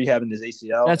 He was rehabbing his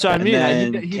ACL. That's what I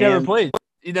mean. He never played.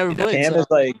 He never played. Cam is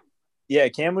like, yeah,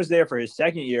 Cam was there for his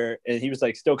second year, and he was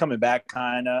like still coming back,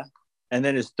 kind of. And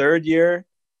then his third year,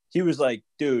 he was like,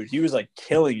 dude, he was like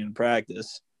killing in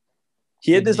practice.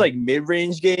 He had this like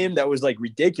mid-range game that was like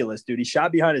ridiculous, dude. He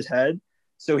shot behind his head,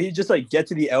 so he'd just like get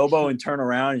to the elbow and turn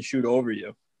around and shoot over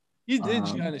you. He did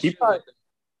kind of shoot.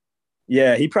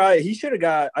 He should have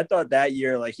got. I thought that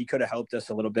year like he could have helped us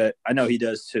a little bit. I know he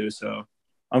does too. So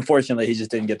unfortunately, he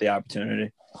just didn't get the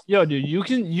opportunity. Yo, dude, you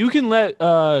can let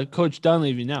Coach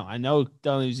Dunleavy know. I know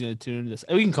Dunleavy's gonna tune into this.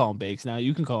 We can call him Bakes now.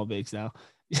 You can call him Bakes now.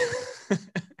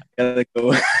 Gotta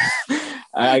go.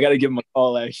 I gotta give him a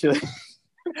call actually.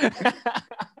 I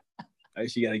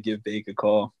actually gotta give Bake a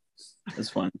call. That's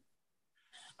fun.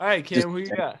 All right, Cam, who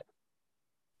you got?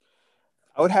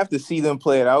 I would have to see them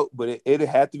play it out, but it'd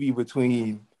have to be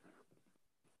between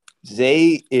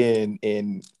Zay and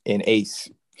Ace.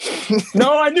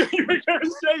 No, I knew you were gonna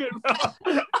say it, bro.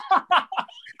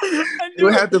 You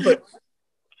would have to put,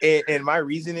 and my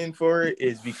reasoning for it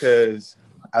is because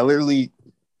I literally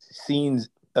seen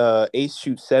Ace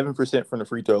shoot 7% from the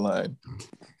free throw line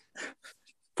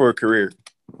for a career.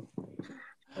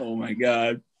 Oh my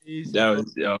god, that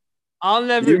was yo. I'll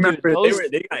never remember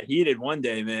they got heated one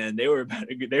day, man. They were about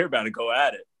to go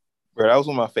at it. Bro, that was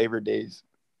one of my favorite days.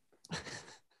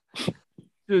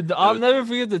 Dude, I'll never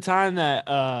forget the time that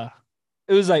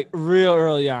it was like real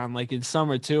early on, like in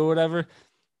summer 2 or whatever.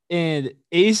 And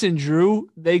Ace and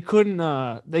Drew, they couldn't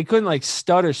like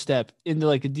stutter step into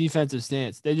like a defensive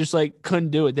stance. They just like couldn't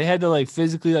do it. They had to like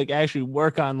physically like actually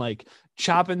work on like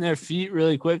chopping their feet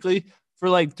really quickly for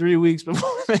like 3 weeks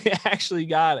before they actually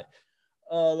got it.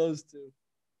 Oh, those two.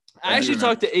 I actually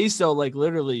talked to Ace though, like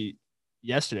literally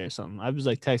yesterday or something. I was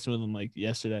like texting with him like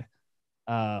yesterday.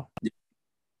 Hell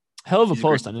of a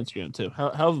post on Instagram too.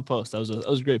 Hell of a post. That was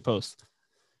a great post.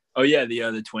 Oh yeah,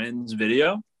 the twins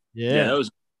video. Yeah, that was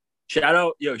shout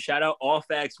out All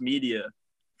Facts Media.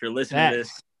 If you're listening to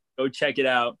this, go check it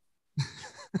out.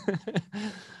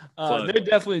 They're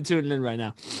definitely tuning in right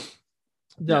now.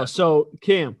 No, so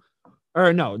Cam,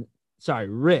 or no, sorry,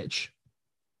 Rich.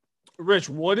 Rich,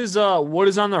 what is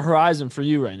on the horizon for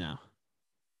you right now?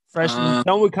 Freshman,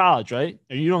 done with college, right?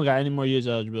 Or you don't got any more years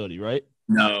of eligibility, right?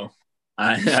 No,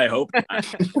 I hope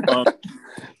not.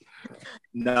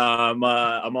 No,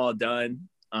 I'm all done.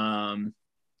 And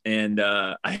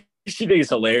I actually think it's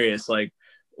hilarious. Like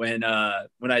when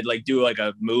I'd like do like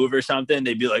a move or something,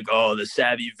 they'd be like, "Oh, the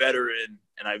savvy veteran,"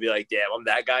 and I'd be like, "Damn, I'm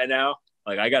that guy now.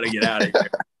 Like I got to get out of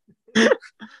here."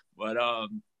 But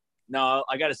no,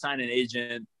 I got to sign an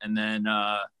agent, and then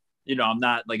I'm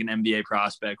not like an NBA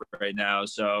prospect right now,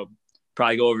 so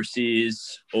probably go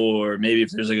overseas, or maybe if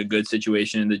there's like a good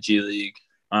situation in the G League,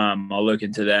 I'll look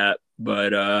into that.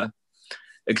 But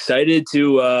excited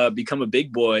to become a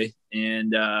big boy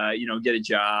and get a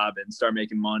job and start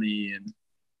making money and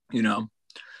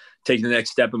take the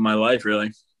next step in my life.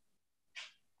 Really.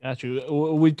 Got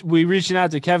you. We reaching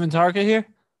out to Kevin Tarka here,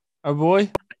 our boy.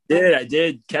 I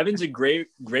did. Kevin's a great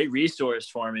resource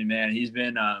for me, man. He's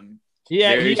been he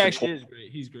actually is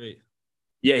great. He's great.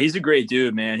 Yeah, he's a great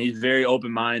dude, man. He's very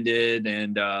open-minded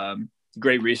and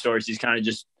great resource. He's kind of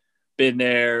just been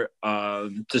there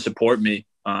to support me,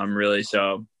 really.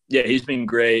 So yeah, he's been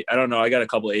great. I don't know. I got a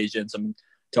couple of agents I'm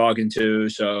talking to,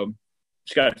 so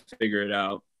just got to figure it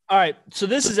out. All right. So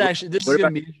this is going to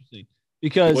be interesting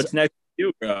because what's next for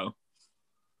you, bro?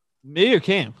 Me or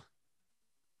Cam?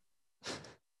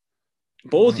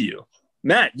 Both of you.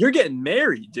 Matt, you're getting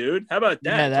married, dude. How about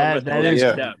that? Yeah,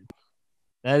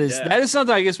 that is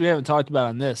something I guess we haven't talked about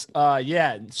on this.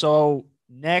 So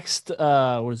next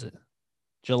what is it?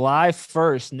 July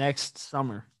 1st next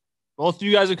summer. Both of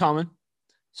you guys are coming.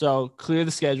 So clear the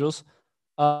schedules.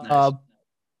 Nice.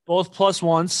 Both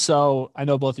 +1s, so I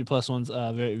know both your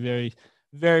 +1s very, very,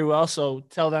 very well. So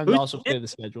tell them to also clear the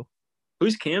schedule.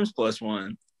 Who's Cam's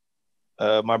 +1?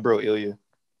 My bro Ilya.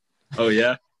 Oh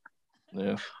yeah?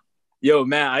 Yeah. Yo,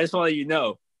 Matt, I just want to let you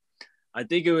know, I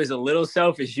think it was a little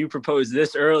selfish you proposed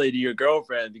this early to your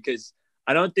girlfriend because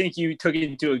I don't think you took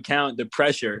into account the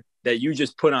pressure that you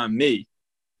just put on me.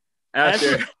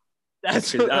 After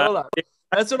that's what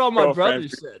all my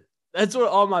brothers said. That's what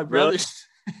all my brothers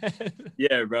said.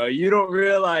 Yeah, bro. You don't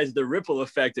realize the ripple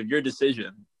effect of your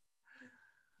decision.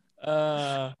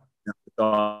 Awesome,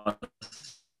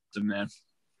 man.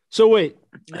 So wait,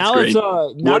 now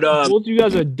that both of you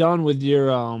guys are done with your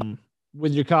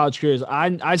college careers.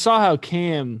 I saw how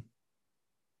Cam,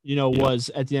 was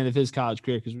at the end of his college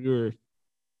career because we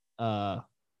were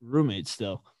roommates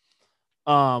still.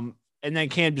 And then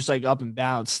Cam just like up and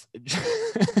bounced, like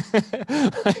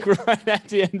right at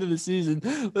the end of the season.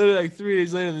 Literally like 3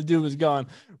 days later, the dude was gone.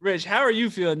 Rich, how are you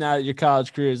feeling now that your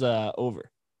college career is over?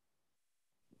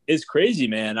 It's crazy,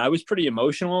 man. I was pretty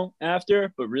emotional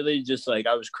after, but really just like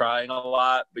I was crying a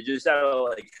lot, but just out of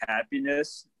like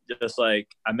happiness, just like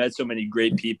I met so many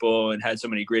great people and had so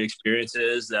many great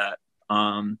experiences that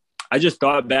I just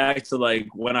thought back to like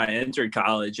when I entered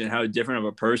college and how different of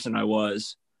a person I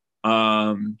was. So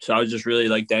I was just really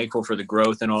like thankful for the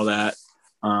growth and all that.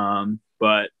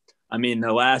 But I mean,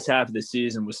 the last half of the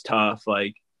season was tough.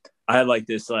 Like I had like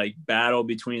this like battle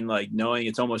between like knowing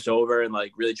it's almost over and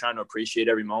like really trying to appreciate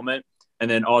every moment. And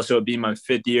then also being my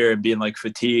 5th year and being like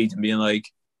fatigued and being like,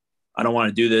 I don't want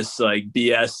to do this like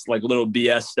BS, like little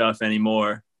BS stuff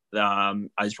anymore. I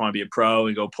just want to be a pro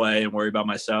and go play and worry about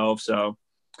myself. So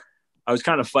I was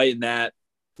kind of fighting that,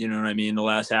 you know what I mean, the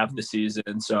last half of the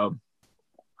season. So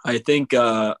I think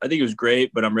it was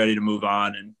great, but I'm ready to move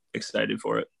on and excited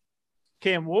for it.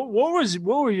 Cam, what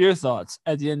were your thoughts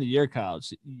at the end of your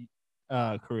college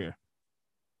career?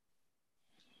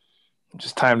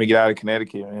 Just time to get out of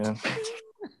Connecticut, man.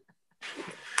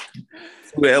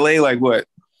 LA, like what?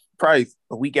 Probably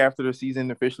a week after the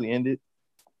season officially ended,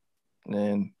 and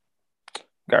then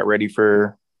got ready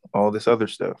for all this other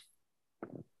stuff.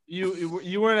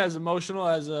 You weren't as emotional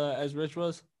as Rich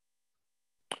was?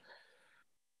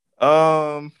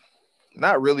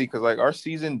 Not really, because like our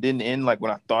season didn't end like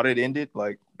when I thought it ended.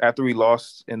 Like after we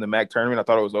lost in the MAC tournament, I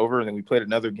thought it was over, and then we played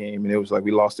another game, and it was like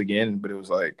we lost again, but it was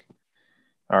like,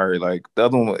 all right, like the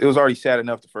other one, it was already sad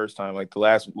enough the first time. Like the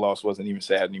last loss wasn't even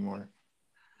sad anymore.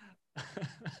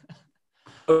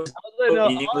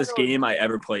 The English game I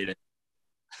ever played in.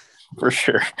 For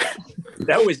sure.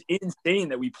 That was insane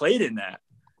that we played in that.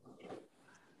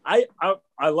 I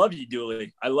love you,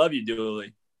 Dooley. I love you,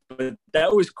 Dooley. But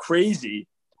that was crazy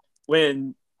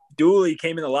when Dooley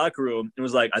came in the locker room and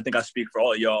was like, I think I speak for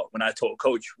all of y'all when I told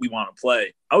Coach we want to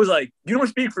play. I was like, you don't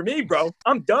speak for me, bro.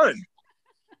 I'm done.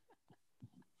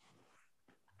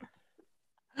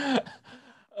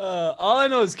 All I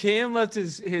know is Cam left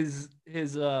his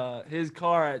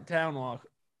car at Town Walk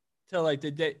till like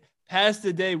past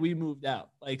the day we moved out.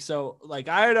 Like so, like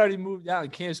I had already moved out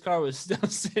and Cam's car was still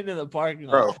sitting in the parking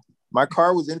lot. Bro, my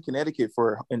car was in Connecticut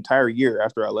for an entire year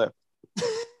after I left.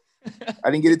 I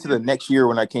didn't get it to the next year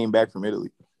when I came back from Italy.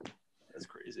 That's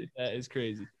crazy. That is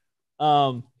crazy.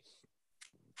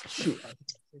 Shoot.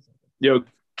 Yo,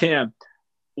 Cam,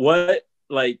 what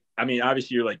I mean,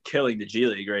 obviously you're like killing the G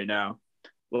League right now.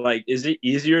 Like, is it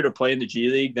easier to play in the G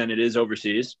League than it is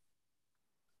overseas?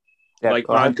 Yeah, like,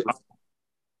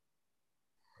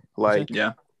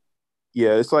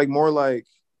 yeah, it's like more like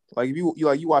if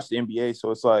you watch the NBA,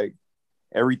 so it's like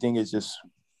everything is just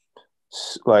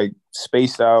like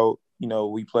spaced out. You know,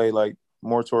 we play like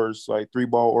more towards like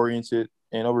 3-ball oriented,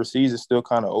 and overseas it's still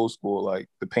kind of old school. Like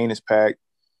the paint is packed,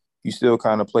 you still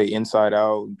kind of play inside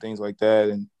out and things like that,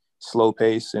 and slow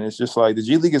pace. And it's just like the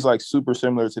G League is like super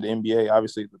similar to the NBA.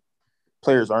 Obviously, the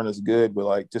players aren't as good, but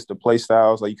like just the play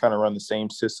styles, like you kind of run the same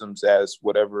systems as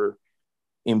whatever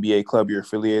NBA club you're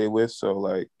affiliated with. So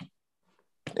like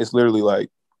it's literally like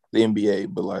the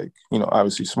NBA, but like, you know,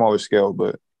 obviously smaller scale,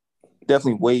 but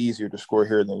definitely way easier to score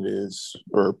here than it is,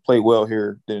 or play well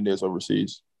here than it is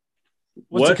overseas.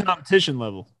 What's the competition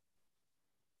level?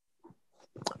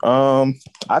 I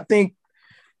think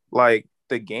like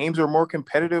the games are more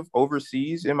competitive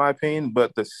overseas, in my opinion,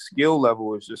 but the skill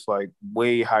level is just like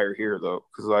way higher here though.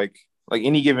 Cause like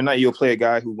any given night you'll play a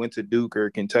guy who went to Duke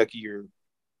or Kentucky or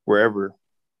wherever.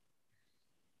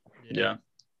 Yeah.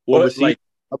 Overseas, like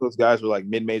those guys are like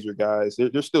mid-major guys.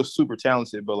 They're still super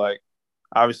talented, but like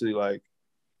obviously like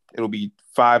it'll be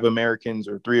 5 Americans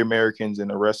or 3 Americans and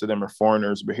the rest of them are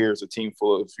foreigners. But here's a team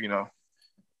full of, you know,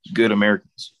 good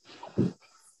Americans.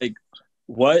 Like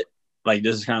what? Like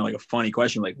this is kind of like a funny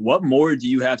question. Like what more do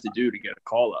you have to do to get a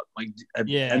call up? Like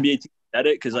NBA team said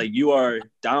it because like you are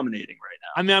dominating right now.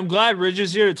 I mean, I'm glad Rich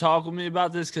is here to talk with me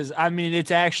about this because I mean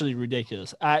it's actually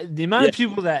ridiculous. The amount of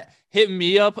people that hit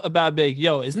me up about big,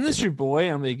 yo, isn't this your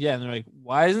boy? I'm like, yeah, and they're like,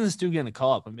 why isn't this dude getting a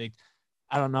call up? I'm like,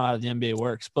 I don't know how the NBA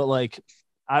works, but like,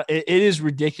 it is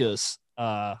ridiculous.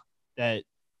 That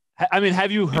I mean,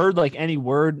 have you heard like any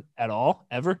word at all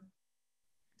ever?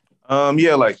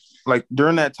 Yeah, like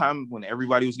during that time when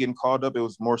everybody was getting called up, it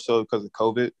was more so because of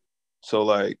COVID. So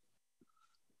like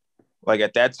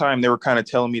at that time, they were kind of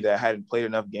telling me that I hadn't played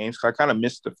enough games because I kind of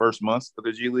missed the first month of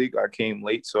the G League. I came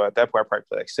late, so at that point, I probably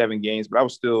played like 7 games, but I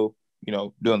was still, you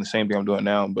know, doing the same thing I'm doing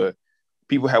now. But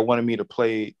people had wanted me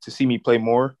to see me play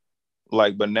more.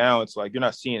 Like, but now it's like you're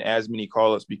not seeing as many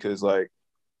call-ups because like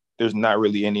there's not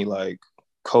really any like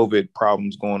COVID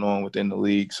problems going on within the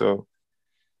league. So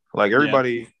like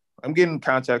everybody, I'm getting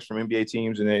contacts from NBA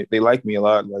teams and they like me a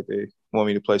lot. Like they want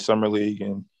me to play summer league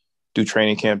and do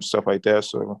training camp, stuff like that.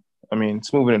 So I mean,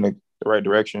 it's moving in the right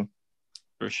direction.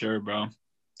 For sure, bro.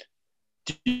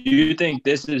 Do you think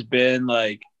this has been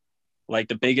like like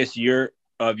the biggest year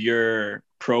of your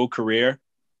pro career?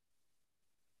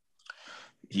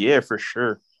 Yeah, for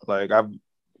sure. Like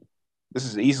this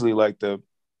is easily like the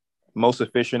most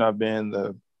efficient I've been,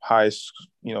 the highest,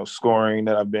 scoring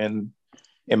that I've been.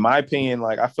 In my opinion,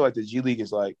 like I feel like the G League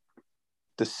is like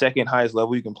the second highest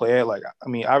level you can play at. Like, I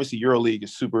mean, obviously EuroLeague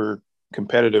is super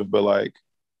competitive, but like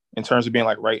in terms of being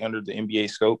like right under the NBA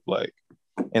scope, like,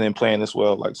 and then playing this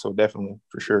well, like, so definitely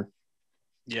for sure.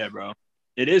 Yeah, bro.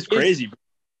 It is crazy.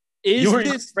 Is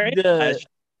this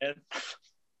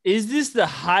the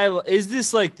high? Is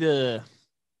this like the?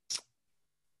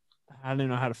 I don't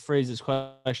know how to phrase this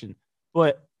question,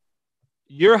 but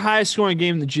your highest scoring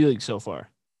game in the G League so far,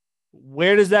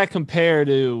 where does that compare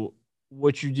to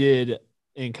what you did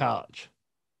in college?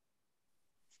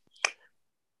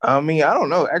 I mean, I don't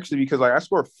know actually, because like I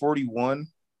scored 41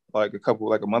 like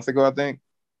a month ago, I think,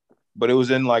 but it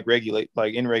was in like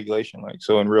in regulation, like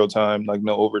so in real time, like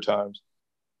no overtimes.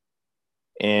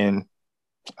 And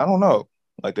I don't know,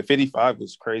 like the 55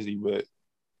 was crazy, but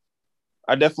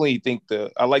I definitely think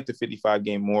I like the 55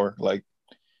 game more. Like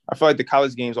I feel like the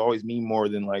college games always mean more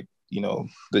than like,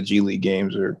 the G League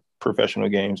games or professional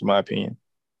games, in my opinion.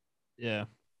 Yeah.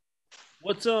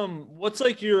 What's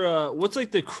like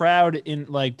the crowd in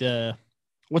like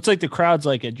what's like the crowds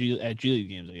like at G League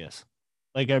games, I guess?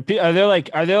 Like are there like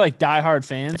diehard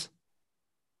fans?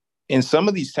 In some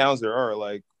of these towns there are.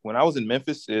 Like when I was in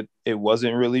Memphis, it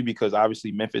wasn't really, because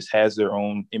obviously Memphis has their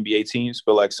own NBA teams,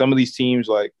 but like some of these teams,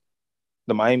 like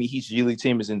the Miami Heat G League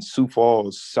team is in Sioux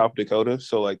Falls, South Dakota.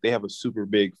 So like they have a super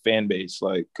big fan base,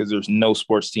 like because there's no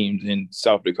sports teams in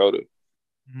South Dakota.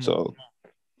 Mm-hmm. So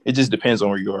it just depends on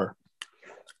where you are.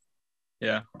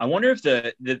 Yeah, I wonder if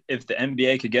the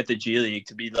NBA could get the G League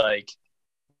to be like,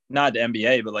 not the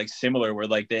NBA, but like similar, where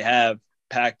like they have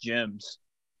packed gyms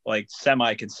like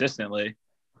semi consistently.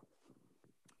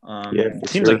 It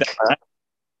seems like that.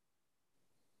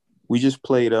 We just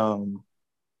played who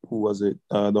was it?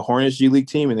 The Hornets G League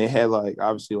team, and they had like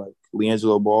obviously like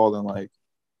LiAngelo Ball and like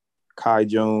Kai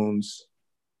Jones,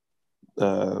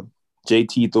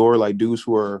 JT Thor, like dudes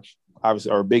who are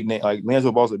obviously are big name. Like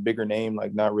LiAngelo Ball's a bigger name,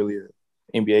 like not really an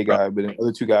NBA guy, but the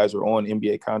other two guys are on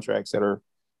NBA contracts that are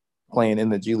playing in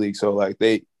the G League. So like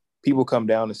people come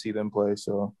down to see them play.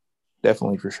 So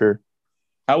definitely for sure.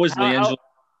 How was LiAngelo?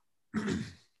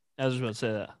 I was about to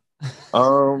say that.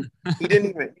 He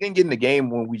didn't get in the game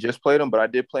when we just played him, but I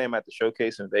did play him at the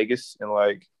showcase in Vegas, and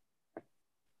like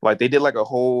they did like a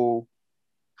whole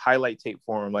highlight tape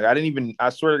for him. Like I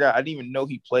swear to God, I didn't even know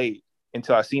he played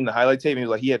until I seen the highlight tape. And he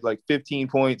was like, he had like 15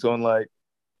 points on like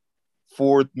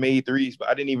 4 made threes, but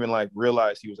I didn't even like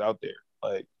realize he was out there.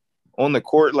 Like on the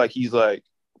court, like he's like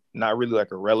not really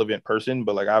like a relevant person,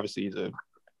 but like obviously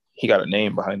he got a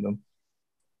name behind him.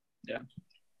 Yeah.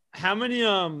 How many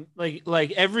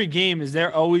like every game, is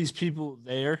there always people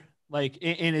there? Like,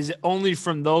 and is it only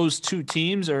from those two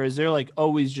teams, or is there like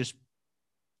always just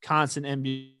constant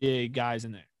NBA guys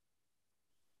in there?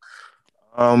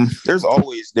 There's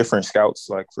always different scouts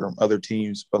like from other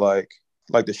teams, but like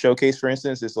the showcase, for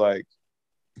instance, it's like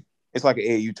an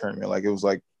AAU tournament. Like it was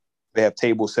like they have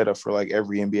tables set up for like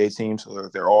every NBA team, so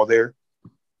they're all there.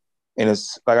 And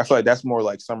it's like I feel like that's more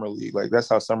like summer league. Like that's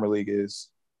how summer league is.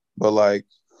 But like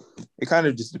it kind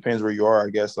of just depends where you are, I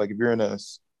guess. Like if you're in a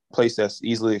place that's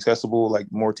easily accessible, like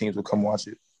more teams will come watch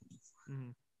it.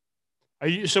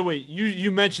 Mm-hmm. Wait,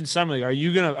 you mentioned summer league. Are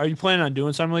you planning on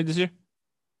doing summer league this year?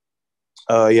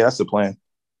 Yeah, that's the plan.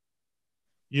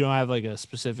 You don't have like a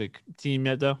specific team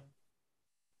yet, though?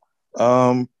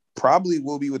 Probably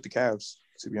will be with the Cavs,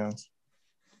 to be honest.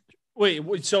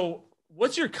 Wait, so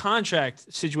what's your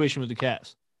contract situation with the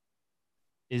Cavs?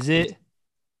 Is it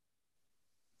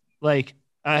like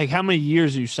how many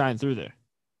years are you signed through there?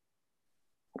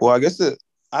 Well, I guess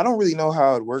I don't really know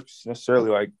how it works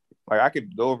necessarily. Like I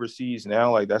could go overseas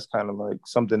now. Like that's kind of like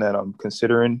something that I'm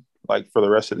considering, like for the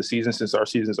rest of the season, since our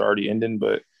season's already ending.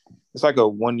 But it's like a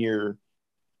one year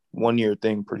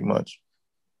thing, pretty much.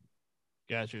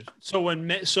 Gotcha. So when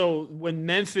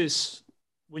Memphis,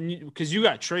 because you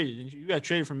got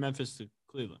traded from Memphis to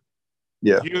Cleveland.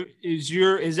 Yeah. Is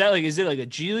it like a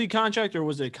G League contract, or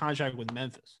was it a contract with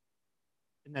Memphis?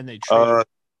 And then they traded.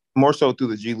 More so through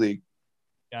the G League.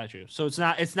 Gotcha. So it's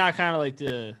not kind of like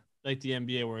the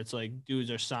NBA where it's like dudes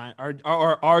are signed,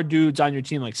 are dudes on your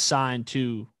team like signed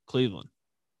to Cleveland?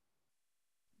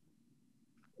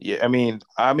 Yeah, I mean,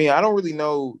 I don't really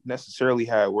know necessarily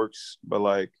how it works, but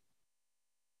like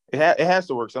it has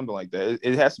to work something like that.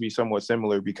 It has to be somewhat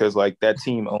similar, because like that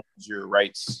team owns your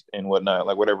rights and whatnot,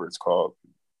 like whatever it's called.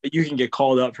 you can get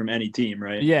called up from any team,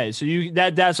 right? Yeah. So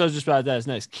that's what I was just about to ask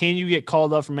next. Can you get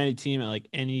called up from any team at like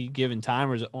any given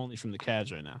time, or is it only from the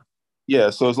Cavs right now? Yeah,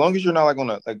 so as long as you're not like on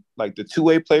a like the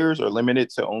two-way players are limited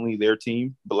to only their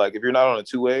team, but like if you're not on a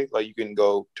two-way, like you can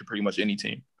go to pretty much any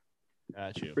team.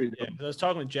 Got you. Yeah, because I was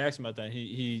talking with Jackson about that.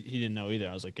 He didn't know either.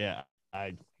 I was like, yeah,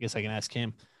 I guess I can ask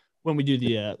him when we do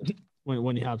the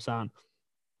when he hops on.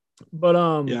 But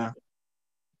Yeah.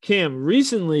 Cam,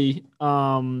 recently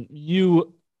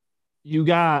you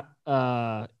got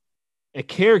a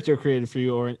character created for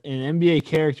you, or an NBA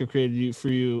character created for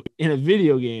you in a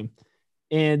video game.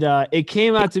 And it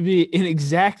came out to be an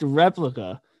exact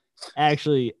replica,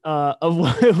 actually, of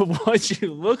what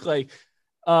you look like.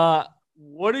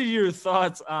 What are your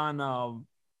thoughts on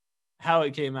how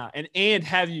it came out? And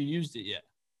have you used it yet?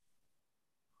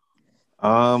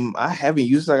 I haven't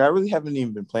used I really haven't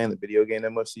even been playing the video game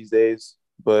that much these days.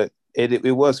 But it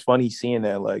was funny seeing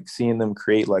that, like seeing them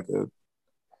create like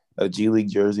a G League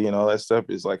jersey and all that stuff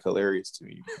is like hilarious to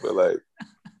me. But like,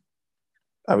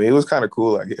 I mean, it was kind of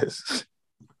cool, I guess.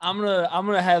 I'm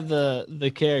gonna have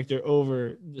the character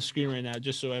over the screen right now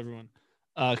just so everyone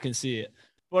can see it.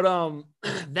 But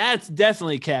that's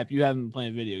definitely Cap. You haven't been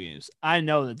playing video games. I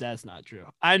know that that's not true.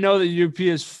 I know that your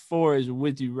PS4 is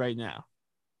with you right now.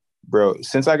 Bro,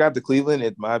 since I got to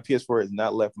Cleveland, my PS4 has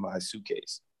not left my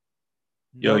suitcase.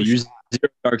 Yo, you're Zero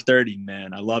Dark 30,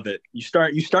 man. I love it. You're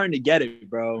starting to get it,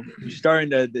 bro. It's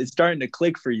starting to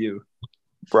click for you.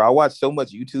 Bro, I watch so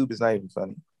much YouTube, it's not even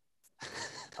funny.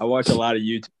 I watch a lot of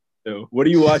YouTube too. What do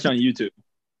you watch on YouTube?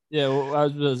 Yeah, well, I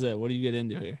was going to say, what do you get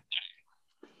into here?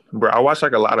 Bro, I watch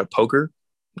like a lot of poker.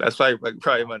 That's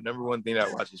probably my number one thing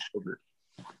I watch is poker.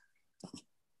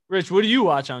 Rich, what do you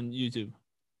watch on YouTube?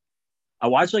 I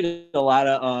watch like a lot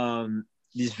of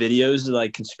these videos,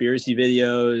 like conspiracy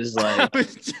videos. Like I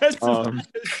was just about to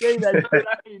say that. I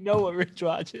already know what Rich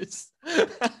watches.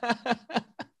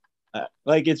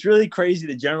 Like it's really crazy.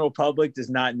 The general public does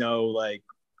not know like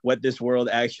what this world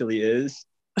actually is.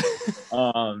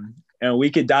 And we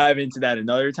could dive into that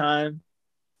another time.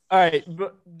 All right,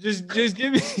 but just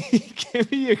give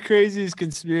me your craziest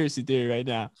conspiracy theory right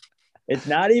now. It's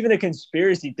not even a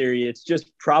conspiracy theory. It's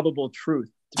just probable truth,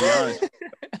 to be honest.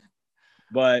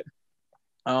 But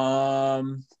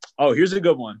here's a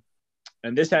good one.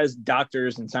 And this has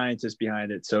doctors and scientists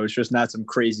behind it, so it's just not some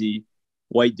crazy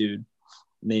white dude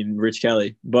named Rich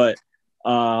Kelly. But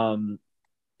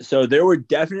so there were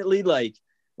definitely like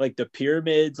the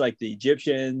pyramids, like the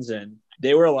Egyptians, and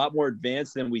they were a lot more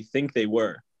advanced than we think they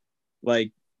were.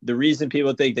 Like the reason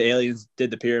people think the aliens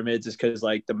did the pyramids is because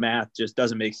like the math just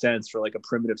doesn't make sense for like a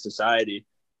primitive society.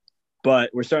 But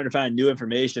we're starting to find new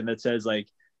information that says like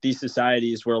these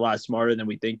societies were a lot smarter than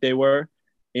we think they were.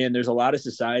 And there's a lot of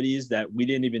societies that we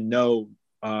didn't even know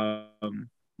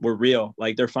were real.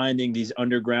 Like they're finding these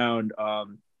underground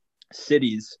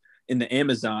cities in the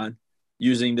Amazon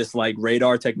using this like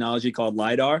radar technology called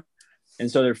LiDAR. And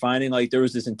so they're finding like there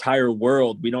was this entire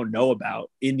world we don't know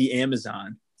about in the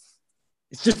Amazon.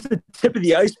 It's just the tip of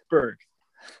the iceberg.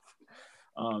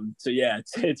 So yeah,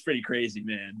 it's pretty crazy,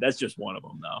 man. That's just one of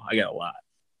them though. I got a lot.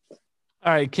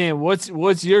 All right, Cam,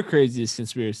 what's your craziest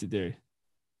conspiracy theory?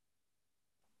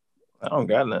 I don't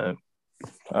got none.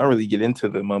 I don't really get into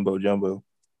the mumbo jumbo.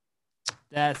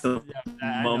 I know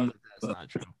that's not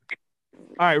true.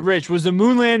 All right, Rich, was the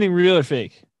moon landing real or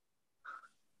fake?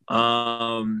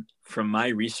 From my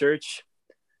research,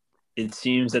 it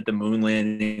seems that the moon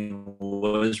landing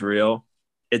was real.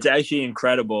 It's actually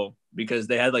incredible because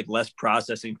they had like less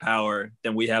processing power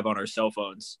than we have on our cell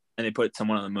phones, and they put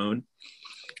someone on the moon.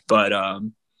 But I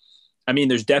mean,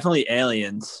 there's definitely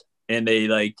aliens, and they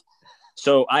like.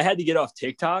 So I had to get off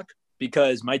TikTok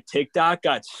because my TikTok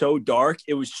got so dark.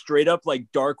 It was straight up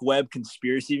like dark web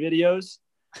conspiracy videos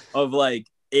of like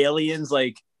aliens,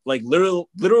 like literal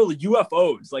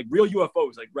UFOs, like real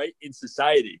UFOs, like right in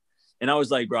society. And I was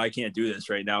like, bro, I can't do this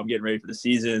right now. I'm getting ready for the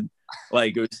season.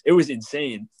 Like it was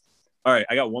insane. All right,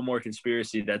 I got one more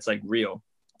conspiracy that's like real.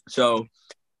 So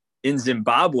in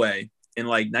Zimbabwe in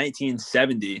like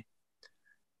 1970,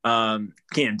 Cam,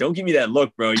 don't give me that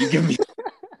look, bro. You give me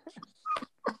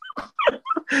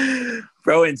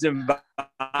bro, in Zimbabwe.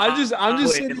 I'm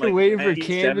just sitting here waiting for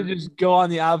Cam to just go on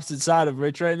the opposite side of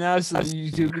Rich right now so that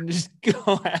you two can just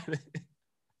go at it.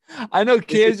 I know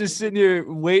Cam's just sitting here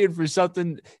waiting for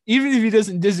something. Even if he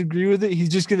doesn't disagree with it, he's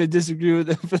just going to disagree with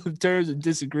it for the terms of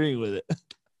disagreeing with it.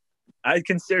 I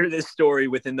consider this story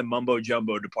within the mumbo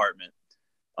jumbo department.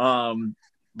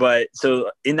 But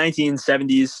so in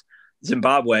 1970s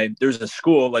Zimbabwe, there's a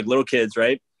school, like little kids,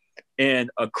 right? And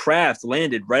a craft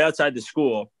landed right outside the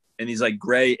school, and these like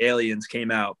gray aliens came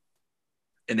out,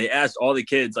 and they asked all the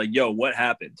kids, like, yo, what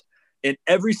happened? And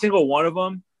every single one of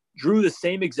them drew the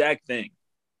same exact thing.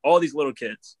 All these little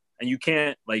kids. And you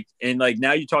can't, like, and, like,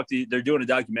 now you talk to – they're doing a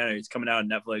documentary. It's coming out on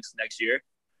Netflix next year.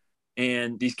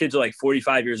 And these kids are, like,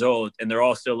 45 years old, and they're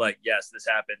all still like, yes, this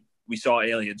happened. We saw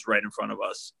aliens right in front of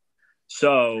us.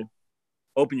 So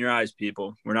open your eyes,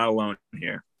 people. We're not alone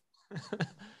here.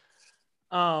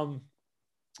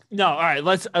 No, all right.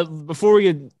 Let's before we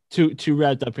get too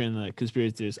wrapped up here in the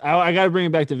conspiracy theories, I got to bring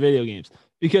it back to video games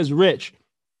because Rich,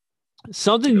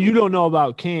 something you don't know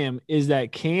about Cam is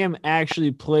that Cam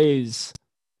actually plays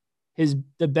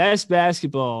the best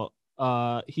basketball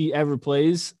he ever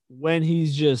plays when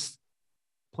he's just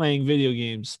playing video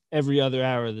games every other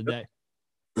hour of the day.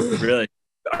 Really?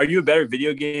 Are you a better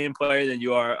video game player than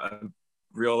you are a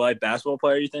real life basketball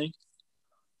player, you think?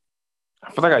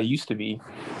 I feel like I used to be.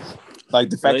 Like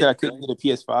the fact that I couldn't get a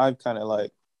PS5 kind of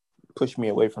like pushed me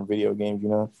away from video games, you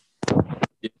know?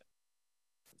 Yeah.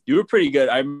 You were pretty good.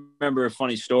 I remember a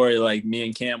funny story. Like me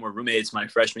and Cam were roommates my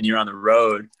freshman year on the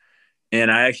road. And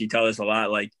I actually tell this a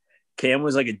lot. Like Cam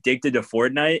was like addicted to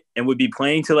Fortnite and would be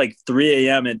playing till like 3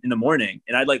 a.m. in the morning.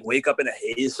 And I'd like wake up in a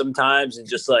haze sometimes and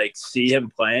just like see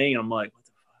him playing. And I'm like, what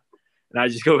the fuck? And I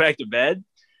just go back to bed.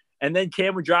 And then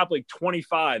Cam would drop like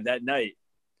 25 that night.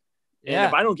 And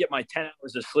if I don't get my 10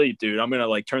 hours of sleep, dude, I'm going to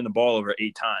like turn the ball over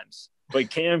 8 times.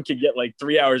 But Cam could get like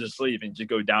 3 hours of sleep and just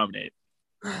go dominate.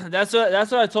 That's what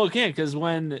I told Cam, because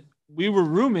when we were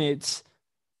roommates,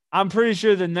 I'm pretty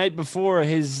sure the night before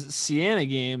his Siena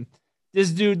game, this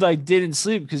dude like didn't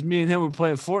sleep because me and him were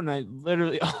playing Fortnite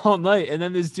literally all night. And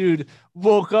then this dude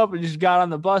woke up and just got on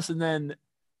the bus. And then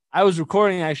I was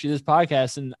recording actually this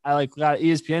podcast and I like got an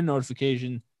ESPN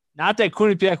notification. Not that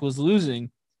Quinnipiac was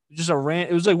losing. Just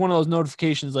it was like one of those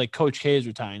notifications like Coach K is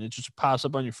retiring. It just pops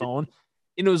up on your phone.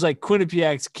 And it was like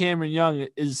Quinnipiac's Cameron Young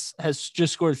has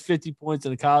just scored 50 points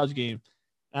in a college game.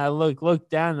 And I looked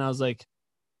down and I was like,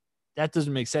 that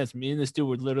doesn't make sense. Me and this dude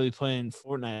were literally playing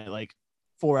Fortnite like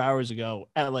 4 hours ago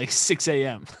at like 6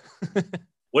 a.m.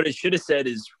 What it should have said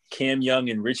is Cam Young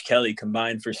and Rich Kelly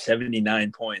combined for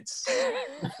 79 points.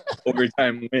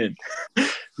 Overtime win.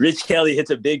 Rich Kelly hits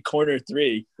a big corner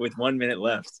 3 with 1 minute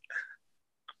left.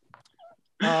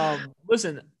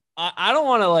 Listen, I don't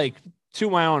want to like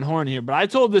toot my own horn here, but I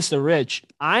told this to Rich.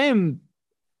 I am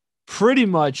pretty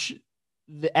much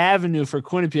the avenue for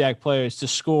Quinnipiac players to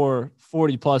score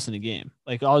 40 plus in a game.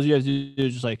 Like all you have to do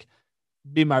is just like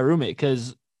be my roommate,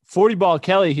 because 40 ball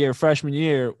Kelly here freshman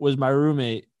year was my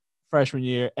roommate freshman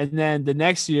year, and then the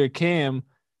next year Cam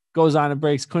goes on and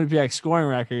breaks Quinnipiac's scoring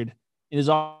record and is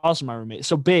also my roommate.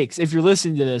 So Bakes, if you're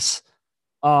listening to this,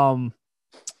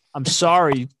 I'm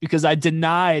sorry because I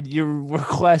denied your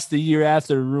request the year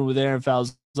after to room with Aaron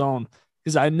Falzone,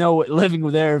 because I know what living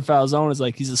with Aaron Falzone is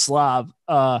like. He's a slob.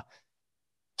 And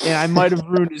I might have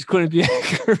ruined his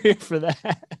Quinnipiac career for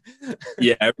that.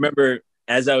 Yeah, I remember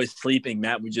as I was sleeping,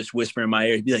 Matt would just whisper in my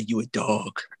ear, he'd be like, you a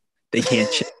dog. They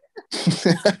can't check.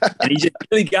 And he just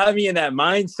really got me in that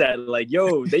mindset. Like,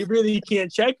 yo, they really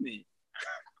can't check me.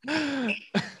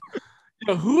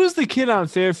 Yo, who was the kid on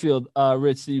Fairfield,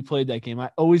 Rich, that you played that game?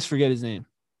 I always forget his name.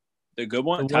 The good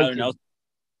one? Tyler Nelson.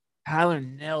 Tyler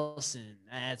Nelson.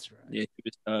 That's right.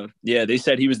 Yeah, they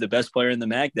said he was the best player in the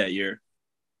MAC that year.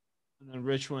 And then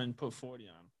Rich went and put 40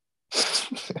 on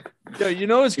him. Yo, you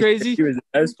know what's crazy? He was the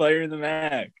best player in the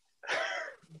MAC.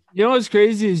 You know what's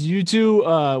crazy is you two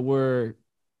were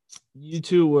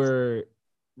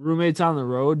roommates on the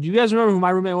road. Do you guys remember who my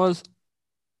roommate was?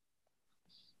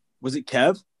 Was it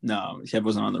Kev? No, Kev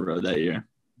wasn't on the road that year.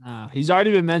 No, he's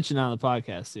already been mentioned on the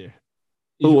podcast here.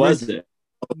 Who was it?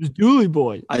 It was Dooley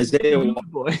Boy. Isaiah Dooley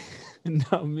Boy.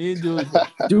 No, me and Dooley Boy.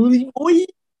 Dooley Boy?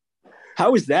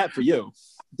 How was that for you?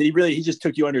 Did he just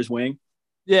took you under his wing?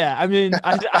 Yeah, I mean,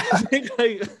 I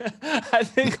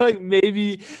think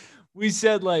maybe we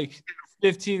said like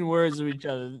 15 words of each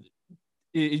other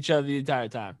the entire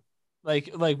time.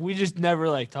 Like we just never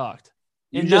like talked.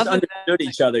 You just understood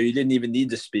each other. You didn't even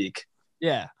need to speak.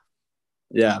 Yeah.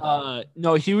 Yeah.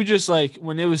 No, he would just like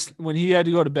when he had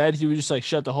to go to bed, he would just like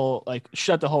shut the whole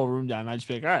room down. I'd just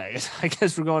be like, all right, I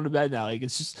guess we're going to bed now. Like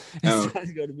it's time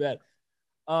to go to bed.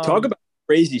 Talk about a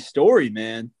crazy story,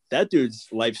 man. That dude's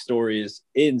life story is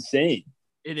insane.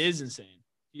 It is insane.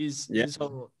 He's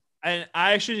and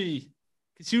I actually,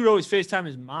 because he would always FaceTime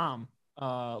his mom.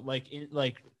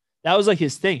 That was like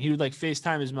his thing. He would like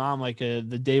FaceTime his mom like the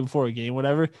day before a game,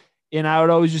 whatever. And I would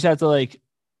always just have to like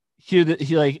hear that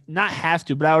he like not have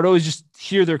to, but I would always just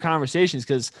hear their conversations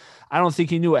because I don't think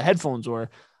he knew what headphones were.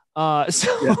 I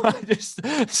should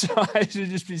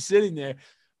just be sitting there.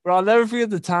 But I'll never forget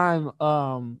the time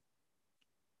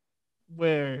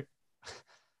where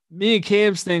me and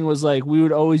Cam's thing was like we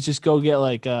would always just go get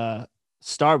like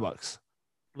Starbucks,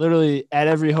 literally at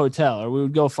every hotel, or we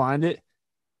would go find it.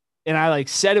 And I like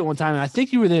said it one time, and I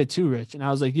think you were there too, Rich. And I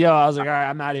was like, all right,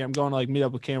 I'm out of here. I'm going to like meet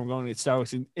up with Cam. We're going to get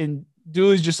Starbucks. And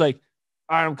Dooley's just like,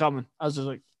 all right, I'm coming. I was just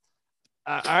like,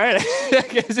 all right, I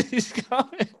guess he's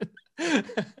coming.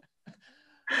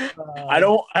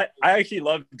 I actually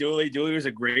love Dooley. Dooley was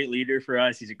a great leader for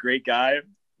us. He's a great guy.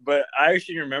 But I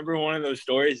actually remember one of those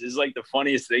stories is like the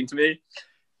funniest thing to me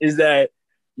is that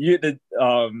Dooley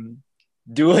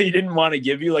didn't want to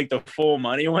give you like the full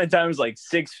money one time. It was like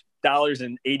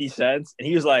 $6.80. And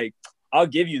he was like, I'll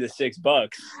give you the $6.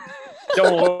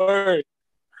 Don't worry.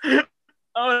 I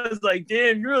was like,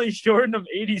 damn, you're really shorting them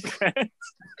 80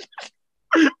 cents.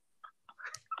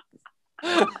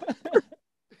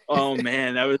 Oh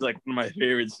man, that was like one of my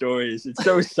favorite stories. It's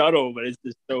so subtle, but it's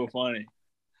just so funny.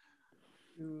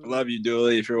 I love you,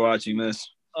 Dooley, if you're watching this.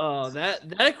 Oh, that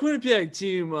Quinnipiac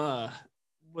team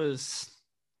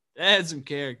had some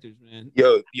characters, man.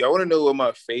 Yo, y'all want to know what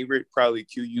my favorite probably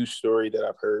QU story that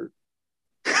I've heard?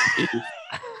 I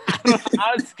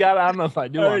don't know if I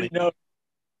do. I already know.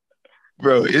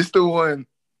 Bro, it's the one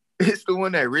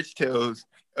that Rich tells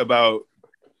about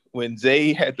when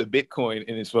Zay had the Bitcoin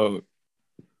in his phone.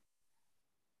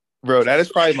 Bro, that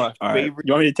is probably my favorite. Right.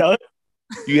 You want me to tell it?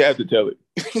 You have to tell it.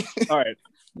 All right.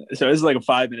 So this is like a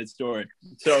 5-minute story.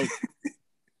 So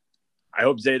I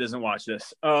hope Zay doesn't watch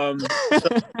this. So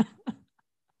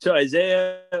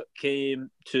Isaiah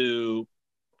came to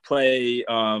play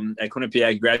at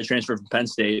Quinnipiac, grad transfer from Penn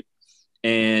State,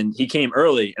 and he came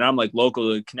early, and I'm like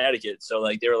local to Connecticut. So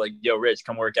like they were like, yo, Rich,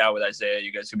 come work out with Isaiah.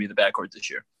 You guys could be in the backcourt this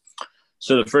year.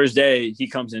 So the first day he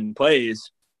comes and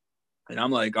plays, and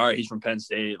I'm like, all right, he's from Penn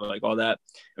State, like all that.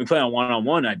 And we play on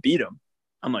one-on-one, I beat him.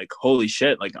 I'm like, holy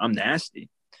shit, like I'm nasty.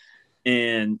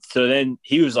 And so then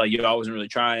he was like, yo, I wasn't really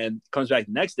trying. Comes back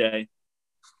the next day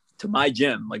to my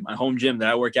gym, like my home gym that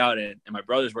I work out in, and my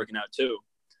brother's working out too.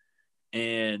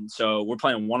 And so we're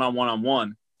playing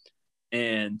one-on-one.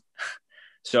 And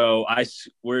so it's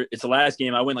the last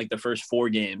game. I win like the first 4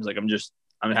 games. Like I'm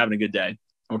having a good day.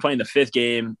 We're playing the 5th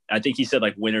game. I think he said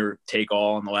like winner take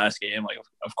all in the last game, like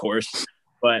of course.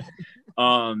 But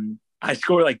I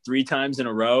scored like 3 times in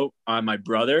a row on my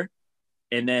brother.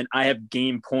 And then I have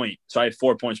game point. So I had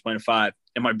 4 points playing 5.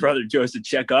 And my brother goes to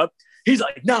check up. He's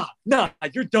like, nah,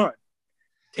 you're done.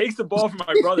 Takes the ball from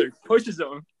my brother, pushes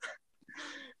him,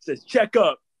 says, check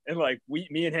up. And like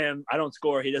me and him, I don't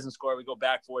score. He doesn't score. We go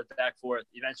back forth.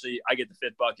 Eventually I get the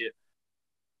 5th bucket.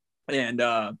 And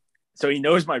so he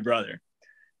knows my brother.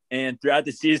 And throughout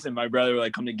the season, my brother would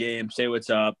like come to game, say what's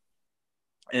up.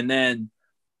 And then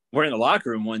we're in the locker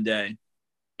room one day,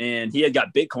 and he had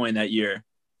got Bitcoin that year.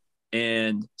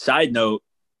 And side note,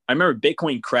 I remember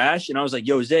Bitcoin crashed, and I was like,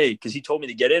 yo, Zay, because he told me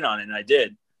to get in on it, and I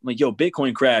did. I'm like, yo,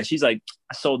 Bitcoin crashed. He's like,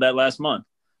 I sold that last month.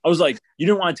 I was like, you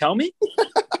didn't want to tell me?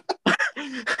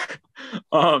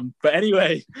 But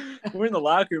anyway, we're in the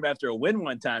locker room after a win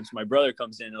one time, so my brother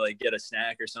comes in to like get a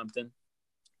snack or something.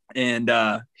 And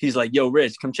he's like, yo,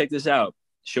 Rich, come check this out.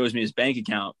 Shows me his bank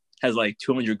account. Has like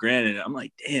 200 grand in it. I'm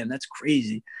like, damn, that's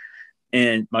crazy.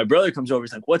 And my brother comes over.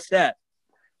 He's like, what's that?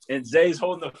 And Zay's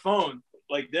holding the phone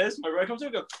like this. My brother comes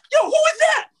over and goes, yo, who is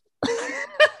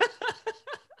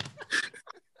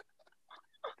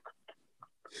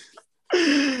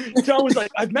that? John was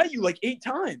like, I've met you like 8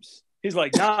 times. He's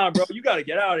like, nah, bro, you got to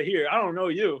get out of here. I don't know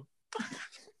you.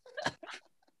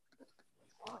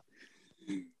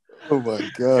 Oh, my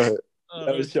God.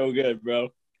 That was so good, bro.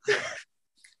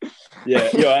 Yeah.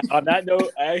 Yo, on that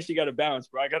note, I actually got to bounce,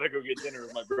 bro. I got to go get dinner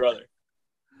with my brother.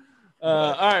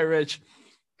 All right, Rich.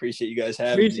 Appreciate you guys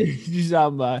having me. You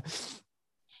stopping by.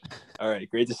 All right.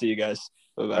 Great to see you guys.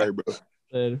 Bye-bye. All right, bro.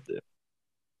 Later. Yeah.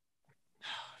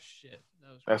 Oh, shit.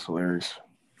 That's hilarious.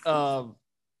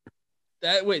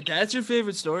 That's your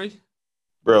favorite story?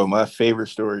 Bro, my favorite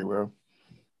story, bro.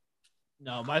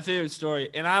 No, my favorite story,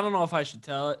 and I don't know if I should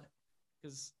tell it,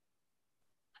 because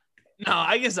no,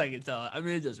 I guess I can tell it. I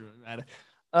mean, it doesn't really matter.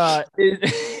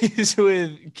 It's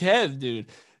with Kev, dude.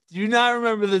 Do you not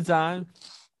remember the time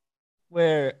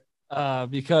where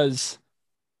because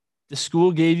the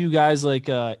school gave you guys like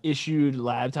issued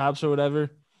laptops or whatever?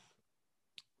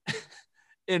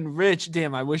 And Rich,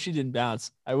 damn, I wish he didn't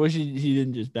bounce. I wish he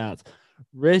didn't just bounce.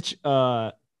 Rich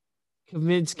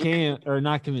convinced Kev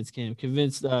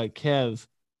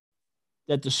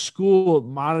that the school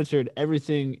monitored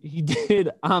everything he did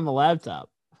on the laptop.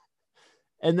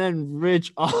 And then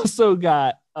Rich also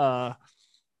got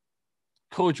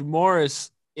Coach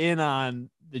Morris in on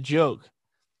the joke.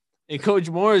 And Coach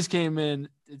Morris came in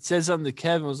and said something to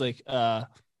Kevin, was like,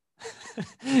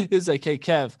 He was like, "Hey,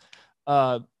 Kev,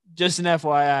 just an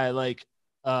FYI, like,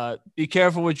 be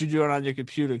careful what you're doing on your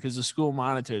computer because the school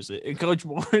monitors it." And Coach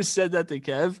Morris said that to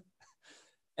Kev.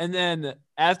 And then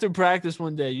after practice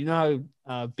one day, you know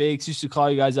how Bakes used to call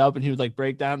you guys up and he would like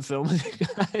break down film with you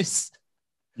guys?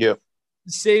 Yep.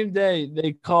 The same day,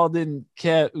 they called in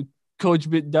Kev. Coach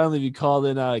Dunleavy called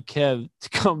in Kev to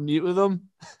come meet with him.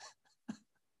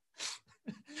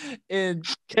 And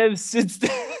Kev sits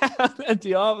down at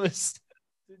the office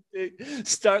to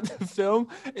start the film.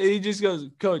 And he just goes,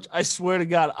 "Coach, I swear to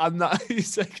God, I'm not."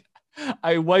 He's like,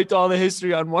 "I wiped all the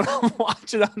history on what I'm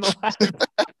watching on the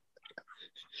laptop."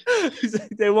 He's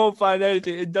like, "They won't find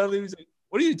anything." And Dunleavy's like,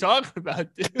 "What are you talking about,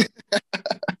 dude?"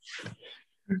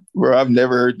 Bro, I've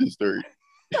never heard this story.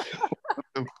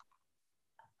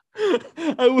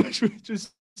 I wish Rich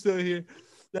was still here.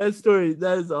 That story,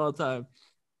 that is all time.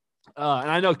 And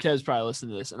I know Kev's probably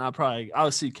listening to this, and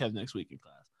I'll see Kev next week in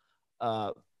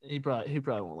class. He probably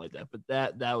won't like that, but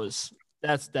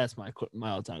that's my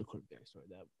all time quarterback story.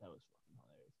 That was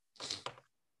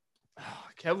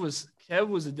fucking hilarious. Kev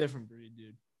was a different breed,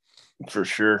 dude. For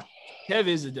sure. Kev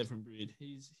is a different breed.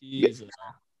 He's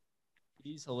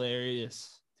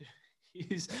hilarious.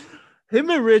 Him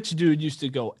and Rich, dude, used to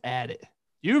go at it.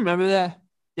 Do you remember that?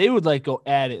 They would like go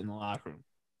at it in the locker room.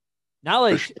 Not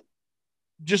like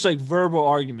just like verbal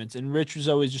arguments, and Rich was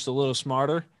always just a little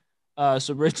smarter.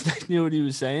 So Rich knew what he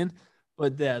was saying.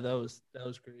 But yeah, that was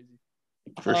crazy.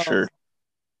 For sure.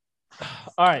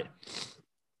 All right.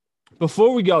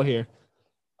 Before we go here,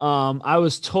 I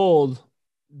was told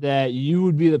that you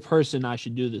would be the person I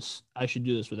should do this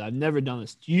with. I've never done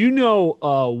this. Do you know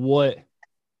what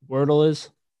Wordle is?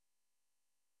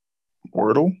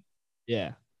 Wordle?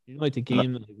 Yeah. You know, like the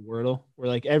game like Wordle, where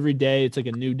like every day it's like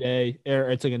a new day, or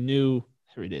it's like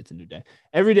every day it's a new day.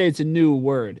 Every day it's a new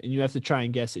word, and you have to try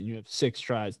and guess it, and you have 6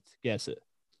 tries to guess it.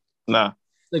 Nah.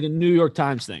 It's like a New York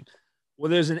Times thing.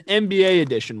 Well, there's an NBA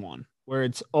edition one where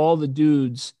it's all the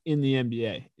dudes in the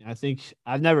NBA. I think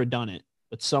I've never done it,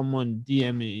 but someone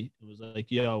DM me and was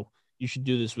like, "Yo, you should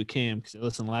do this with Cam," because they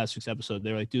listened to last week's episode.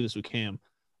 They were like, "Do this with Cam."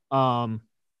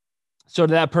 So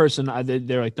to that person,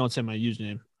 they're like, "Don't say my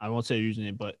username. I won't say your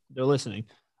username," but they're listening.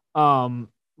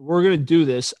 We're gonna do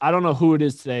this. I don't know who it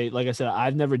is today. Like I said,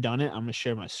 I've never done it. I'm gonna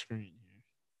share my screen here.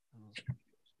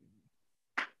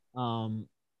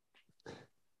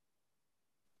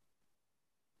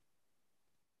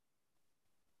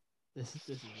 This is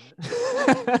it.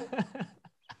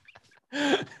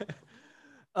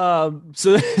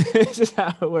 So this is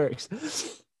how it works.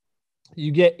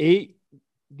 You get 8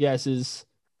 guesses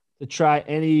to try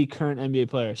any current NBA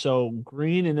player. So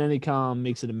green in any column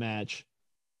makes it a match.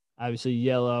 Obviously,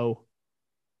 yellow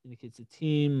indicates a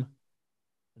team.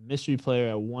 The mystery player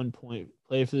at one point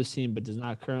played for this team but does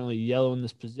not currently. Yellow in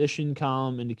this position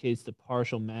column indicates the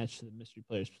partial match to the mystery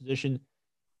player's position.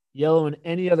 Yellow in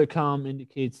any other column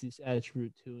indicates this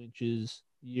attribute 2 inches,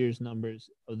 years, numbers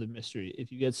of the mystery.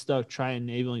 If you get stuck, try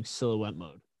enabling silhouette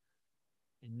mode.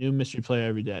 A new mystery player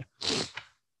every day.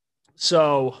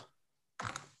 So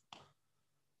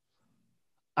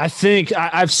I think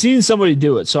I've seen somebody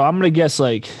do it. So I'm going to guess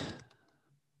like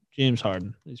James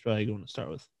Harden. He's probably going to start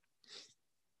with.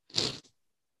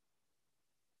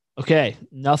 Okay,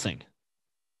 nothing.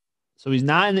 So he's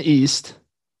not in the East.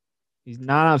 He's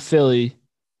not on Philly.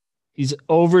 He's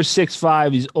over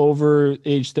 6'5". He's over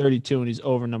age 32, and he's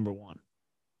over number 1.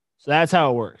 So that's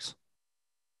how it works.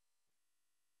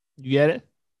 You get it?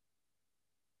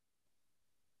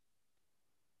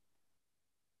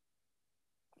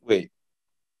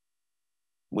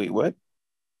 Wait, what?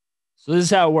 So this is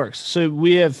how it works. So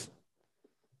we have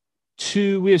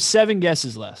 7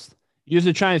 guesses left. You have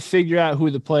to try and figure out who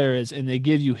the player is, and they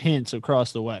give you hints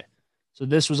across the way. So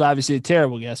this was obviously a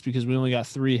terrible guess because we only got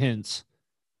 3 hints.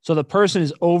 So the person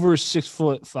is over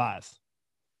 6'5".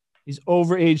 He's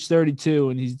over age 32,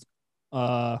 and he's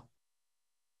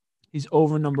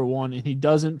over number 1, and he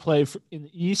doesn't play in the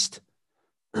East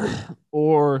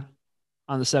or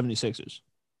on the 76ers.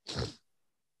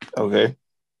 Okay.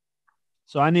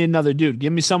 So I need another dude.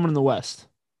 Give me someone in the West.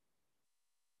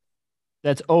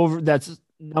 That's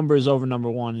number is over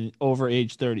number 1 and over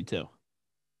age 32.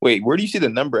 Wait, where do you see the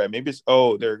number at? Maybe it's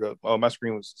there it goes. Oh, my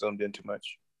screen was zoomed in too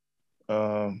much.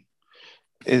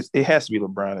 It has to be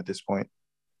LeBron at this point.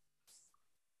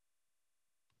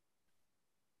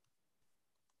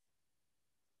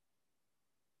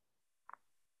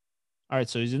 All right,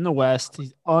 so he's in the West.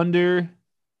 He's under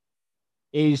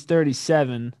age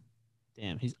 37.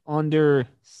 Damn, he's under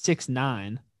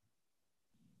 6'9".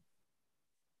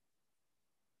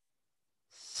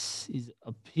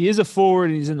 He is a forward,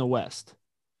 and he's in the West.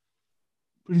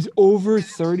 But he's over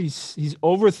 30. He's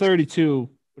over 32,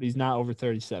 but he's not over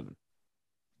 37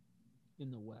 in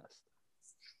the West.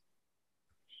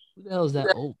 Who the hell is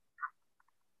that old?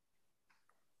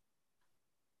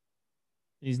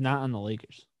 He's not on the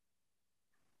Lakers.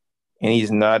 And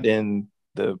he's not in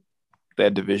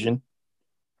that division.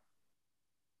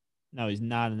 No, he's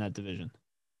not in that division.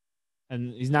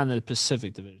 And he's not in the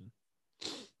Pacific Division.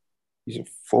 He's a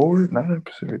forward, not in the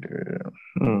Pacific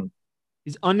Division.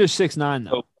 He's under 6'9",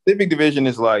 though. So Pacific Division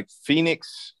is like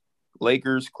Phoenix,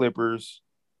 Lakers, Clippers,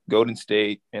 Golden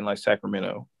State, and like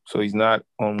Sacramento. So he's not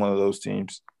on one of those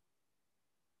teams.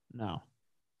 No.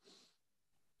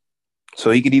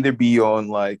 So he could either be on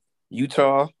like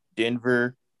Utah,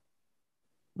 Denver,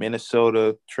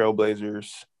 Minnesota,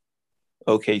 Trailblazers,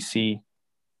 OKC,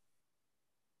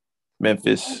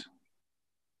 Memphis.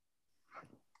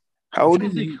 How old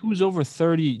is he? Who's over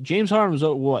 30? James Harden was,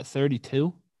 what,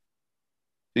 32?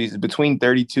 He's between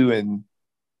 32 and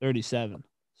 37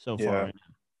 so far. Yeah. Right now.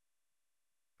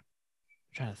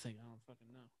 I'm trying to think. I don't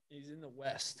fucking know. He's in the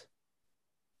West.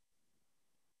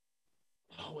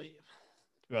 Oh, wait.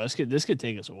 Bro, this could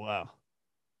take us a while.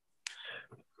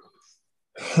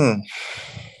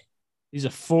 He's a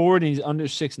forward and he's under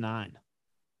 6'9".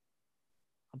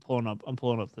 I'm pulling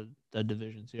up the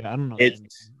divisions here. I don't know.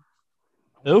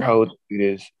 Who? How old it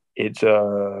is? It's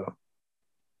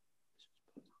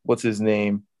what's his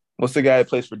name? What's the guy that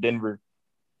plays for Denver?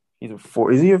 He's a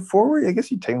forward. Is he a forward? I guess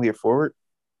he's technically a forward.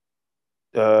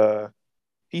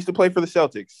 He used to play for the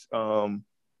Celtics.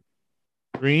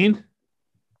 Green.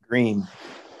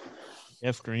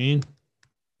 Jeff Green.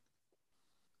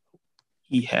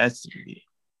 He has to be.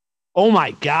 Oh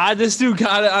my God! This dude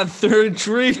got it on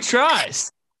 3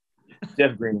 tries.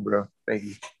 Jeff Green, bro. Thank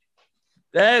you.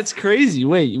 That's crazy.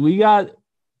 Wait, we got.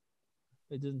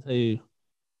 It doesn't tell you.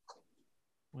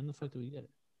 When the fuck do we get it?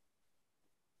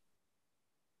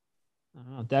 I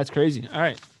don't know. That's crazy. All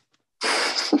right.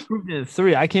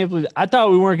 3. I can't believe it. I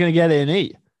thought we weren't going to get it in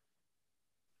 8.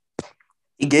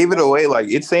 He gave it away. Like,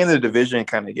 it's saying the division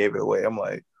kind of gave it away. I'm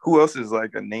like, who else is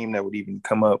like a name that would even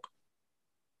come up?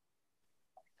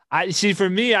 I see. For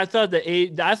me, I thought the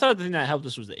age. I thought the thing that helped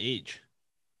us was the age.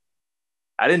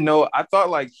 I didn't know. I thought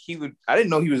like he would. I didn't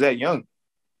know he was that young.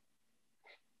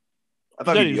 I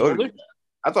thought he'd be older.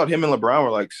 I thought him and LeBron were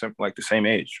like the same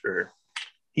age. Or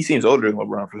he seems older than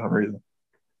LeBron for some reason.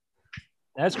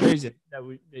 That's crazy that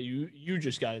you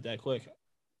just got it that quick.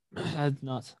 That's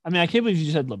nuts. I mean, I can't believe you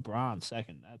just had LeBron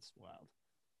second. That's wild.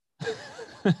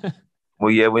 Well,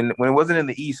 yeah. When it wasn't in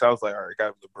the East, I was like, all right,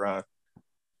 got LeBron.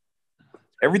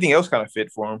 Everything else kind of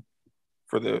fit for him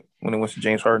when it went to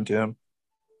James Harden to him.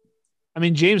 I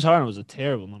mean, James Harden was a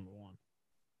terrible number 1.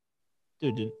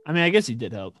 Dude. I mean, I guess he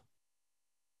did help.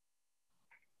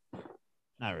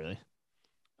 Not really.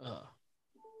 All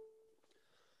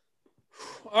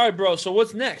right, bro. So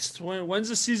what's next? When's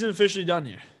the season officially done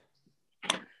here?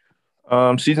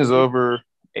 Season's over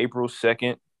April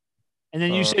 2nd. And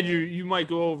then you said you might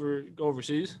go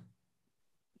overseas.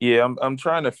 Yeah, I'm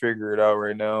trying to figure it out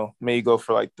right now. Maybe go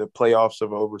for like the playoffs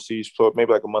of overseas, so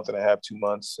maybe like a month and a half, 2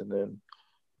 months, and then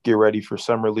get ready for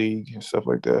summer league and stuff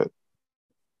like that.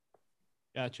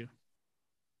 Got you.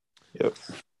 Yep.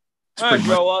 All right,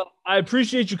 bro. Well, I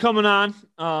appreciate you coming on.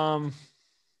 We're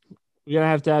gonna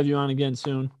have to have you on again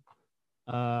soon.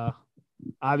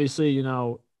 Obviously, you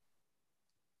know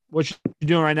what you're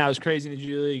doing right now is crazy in the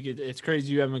G League. It's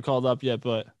crazy you haven't been called up yet,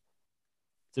 but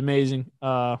it's amazing.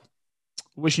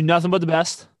 Wish you nothing but the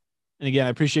best. And again, I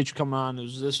appreciate you coming on.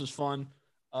 This was fun.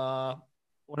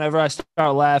 Whenever I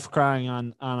start crying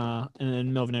in the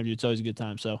middle of an interview, it's always a good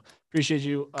time. So appreciate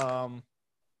you. And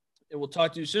we'll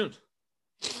talk to you soon.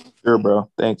 Sure,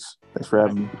 bro. Thanks for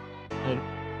having me.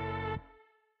 Later.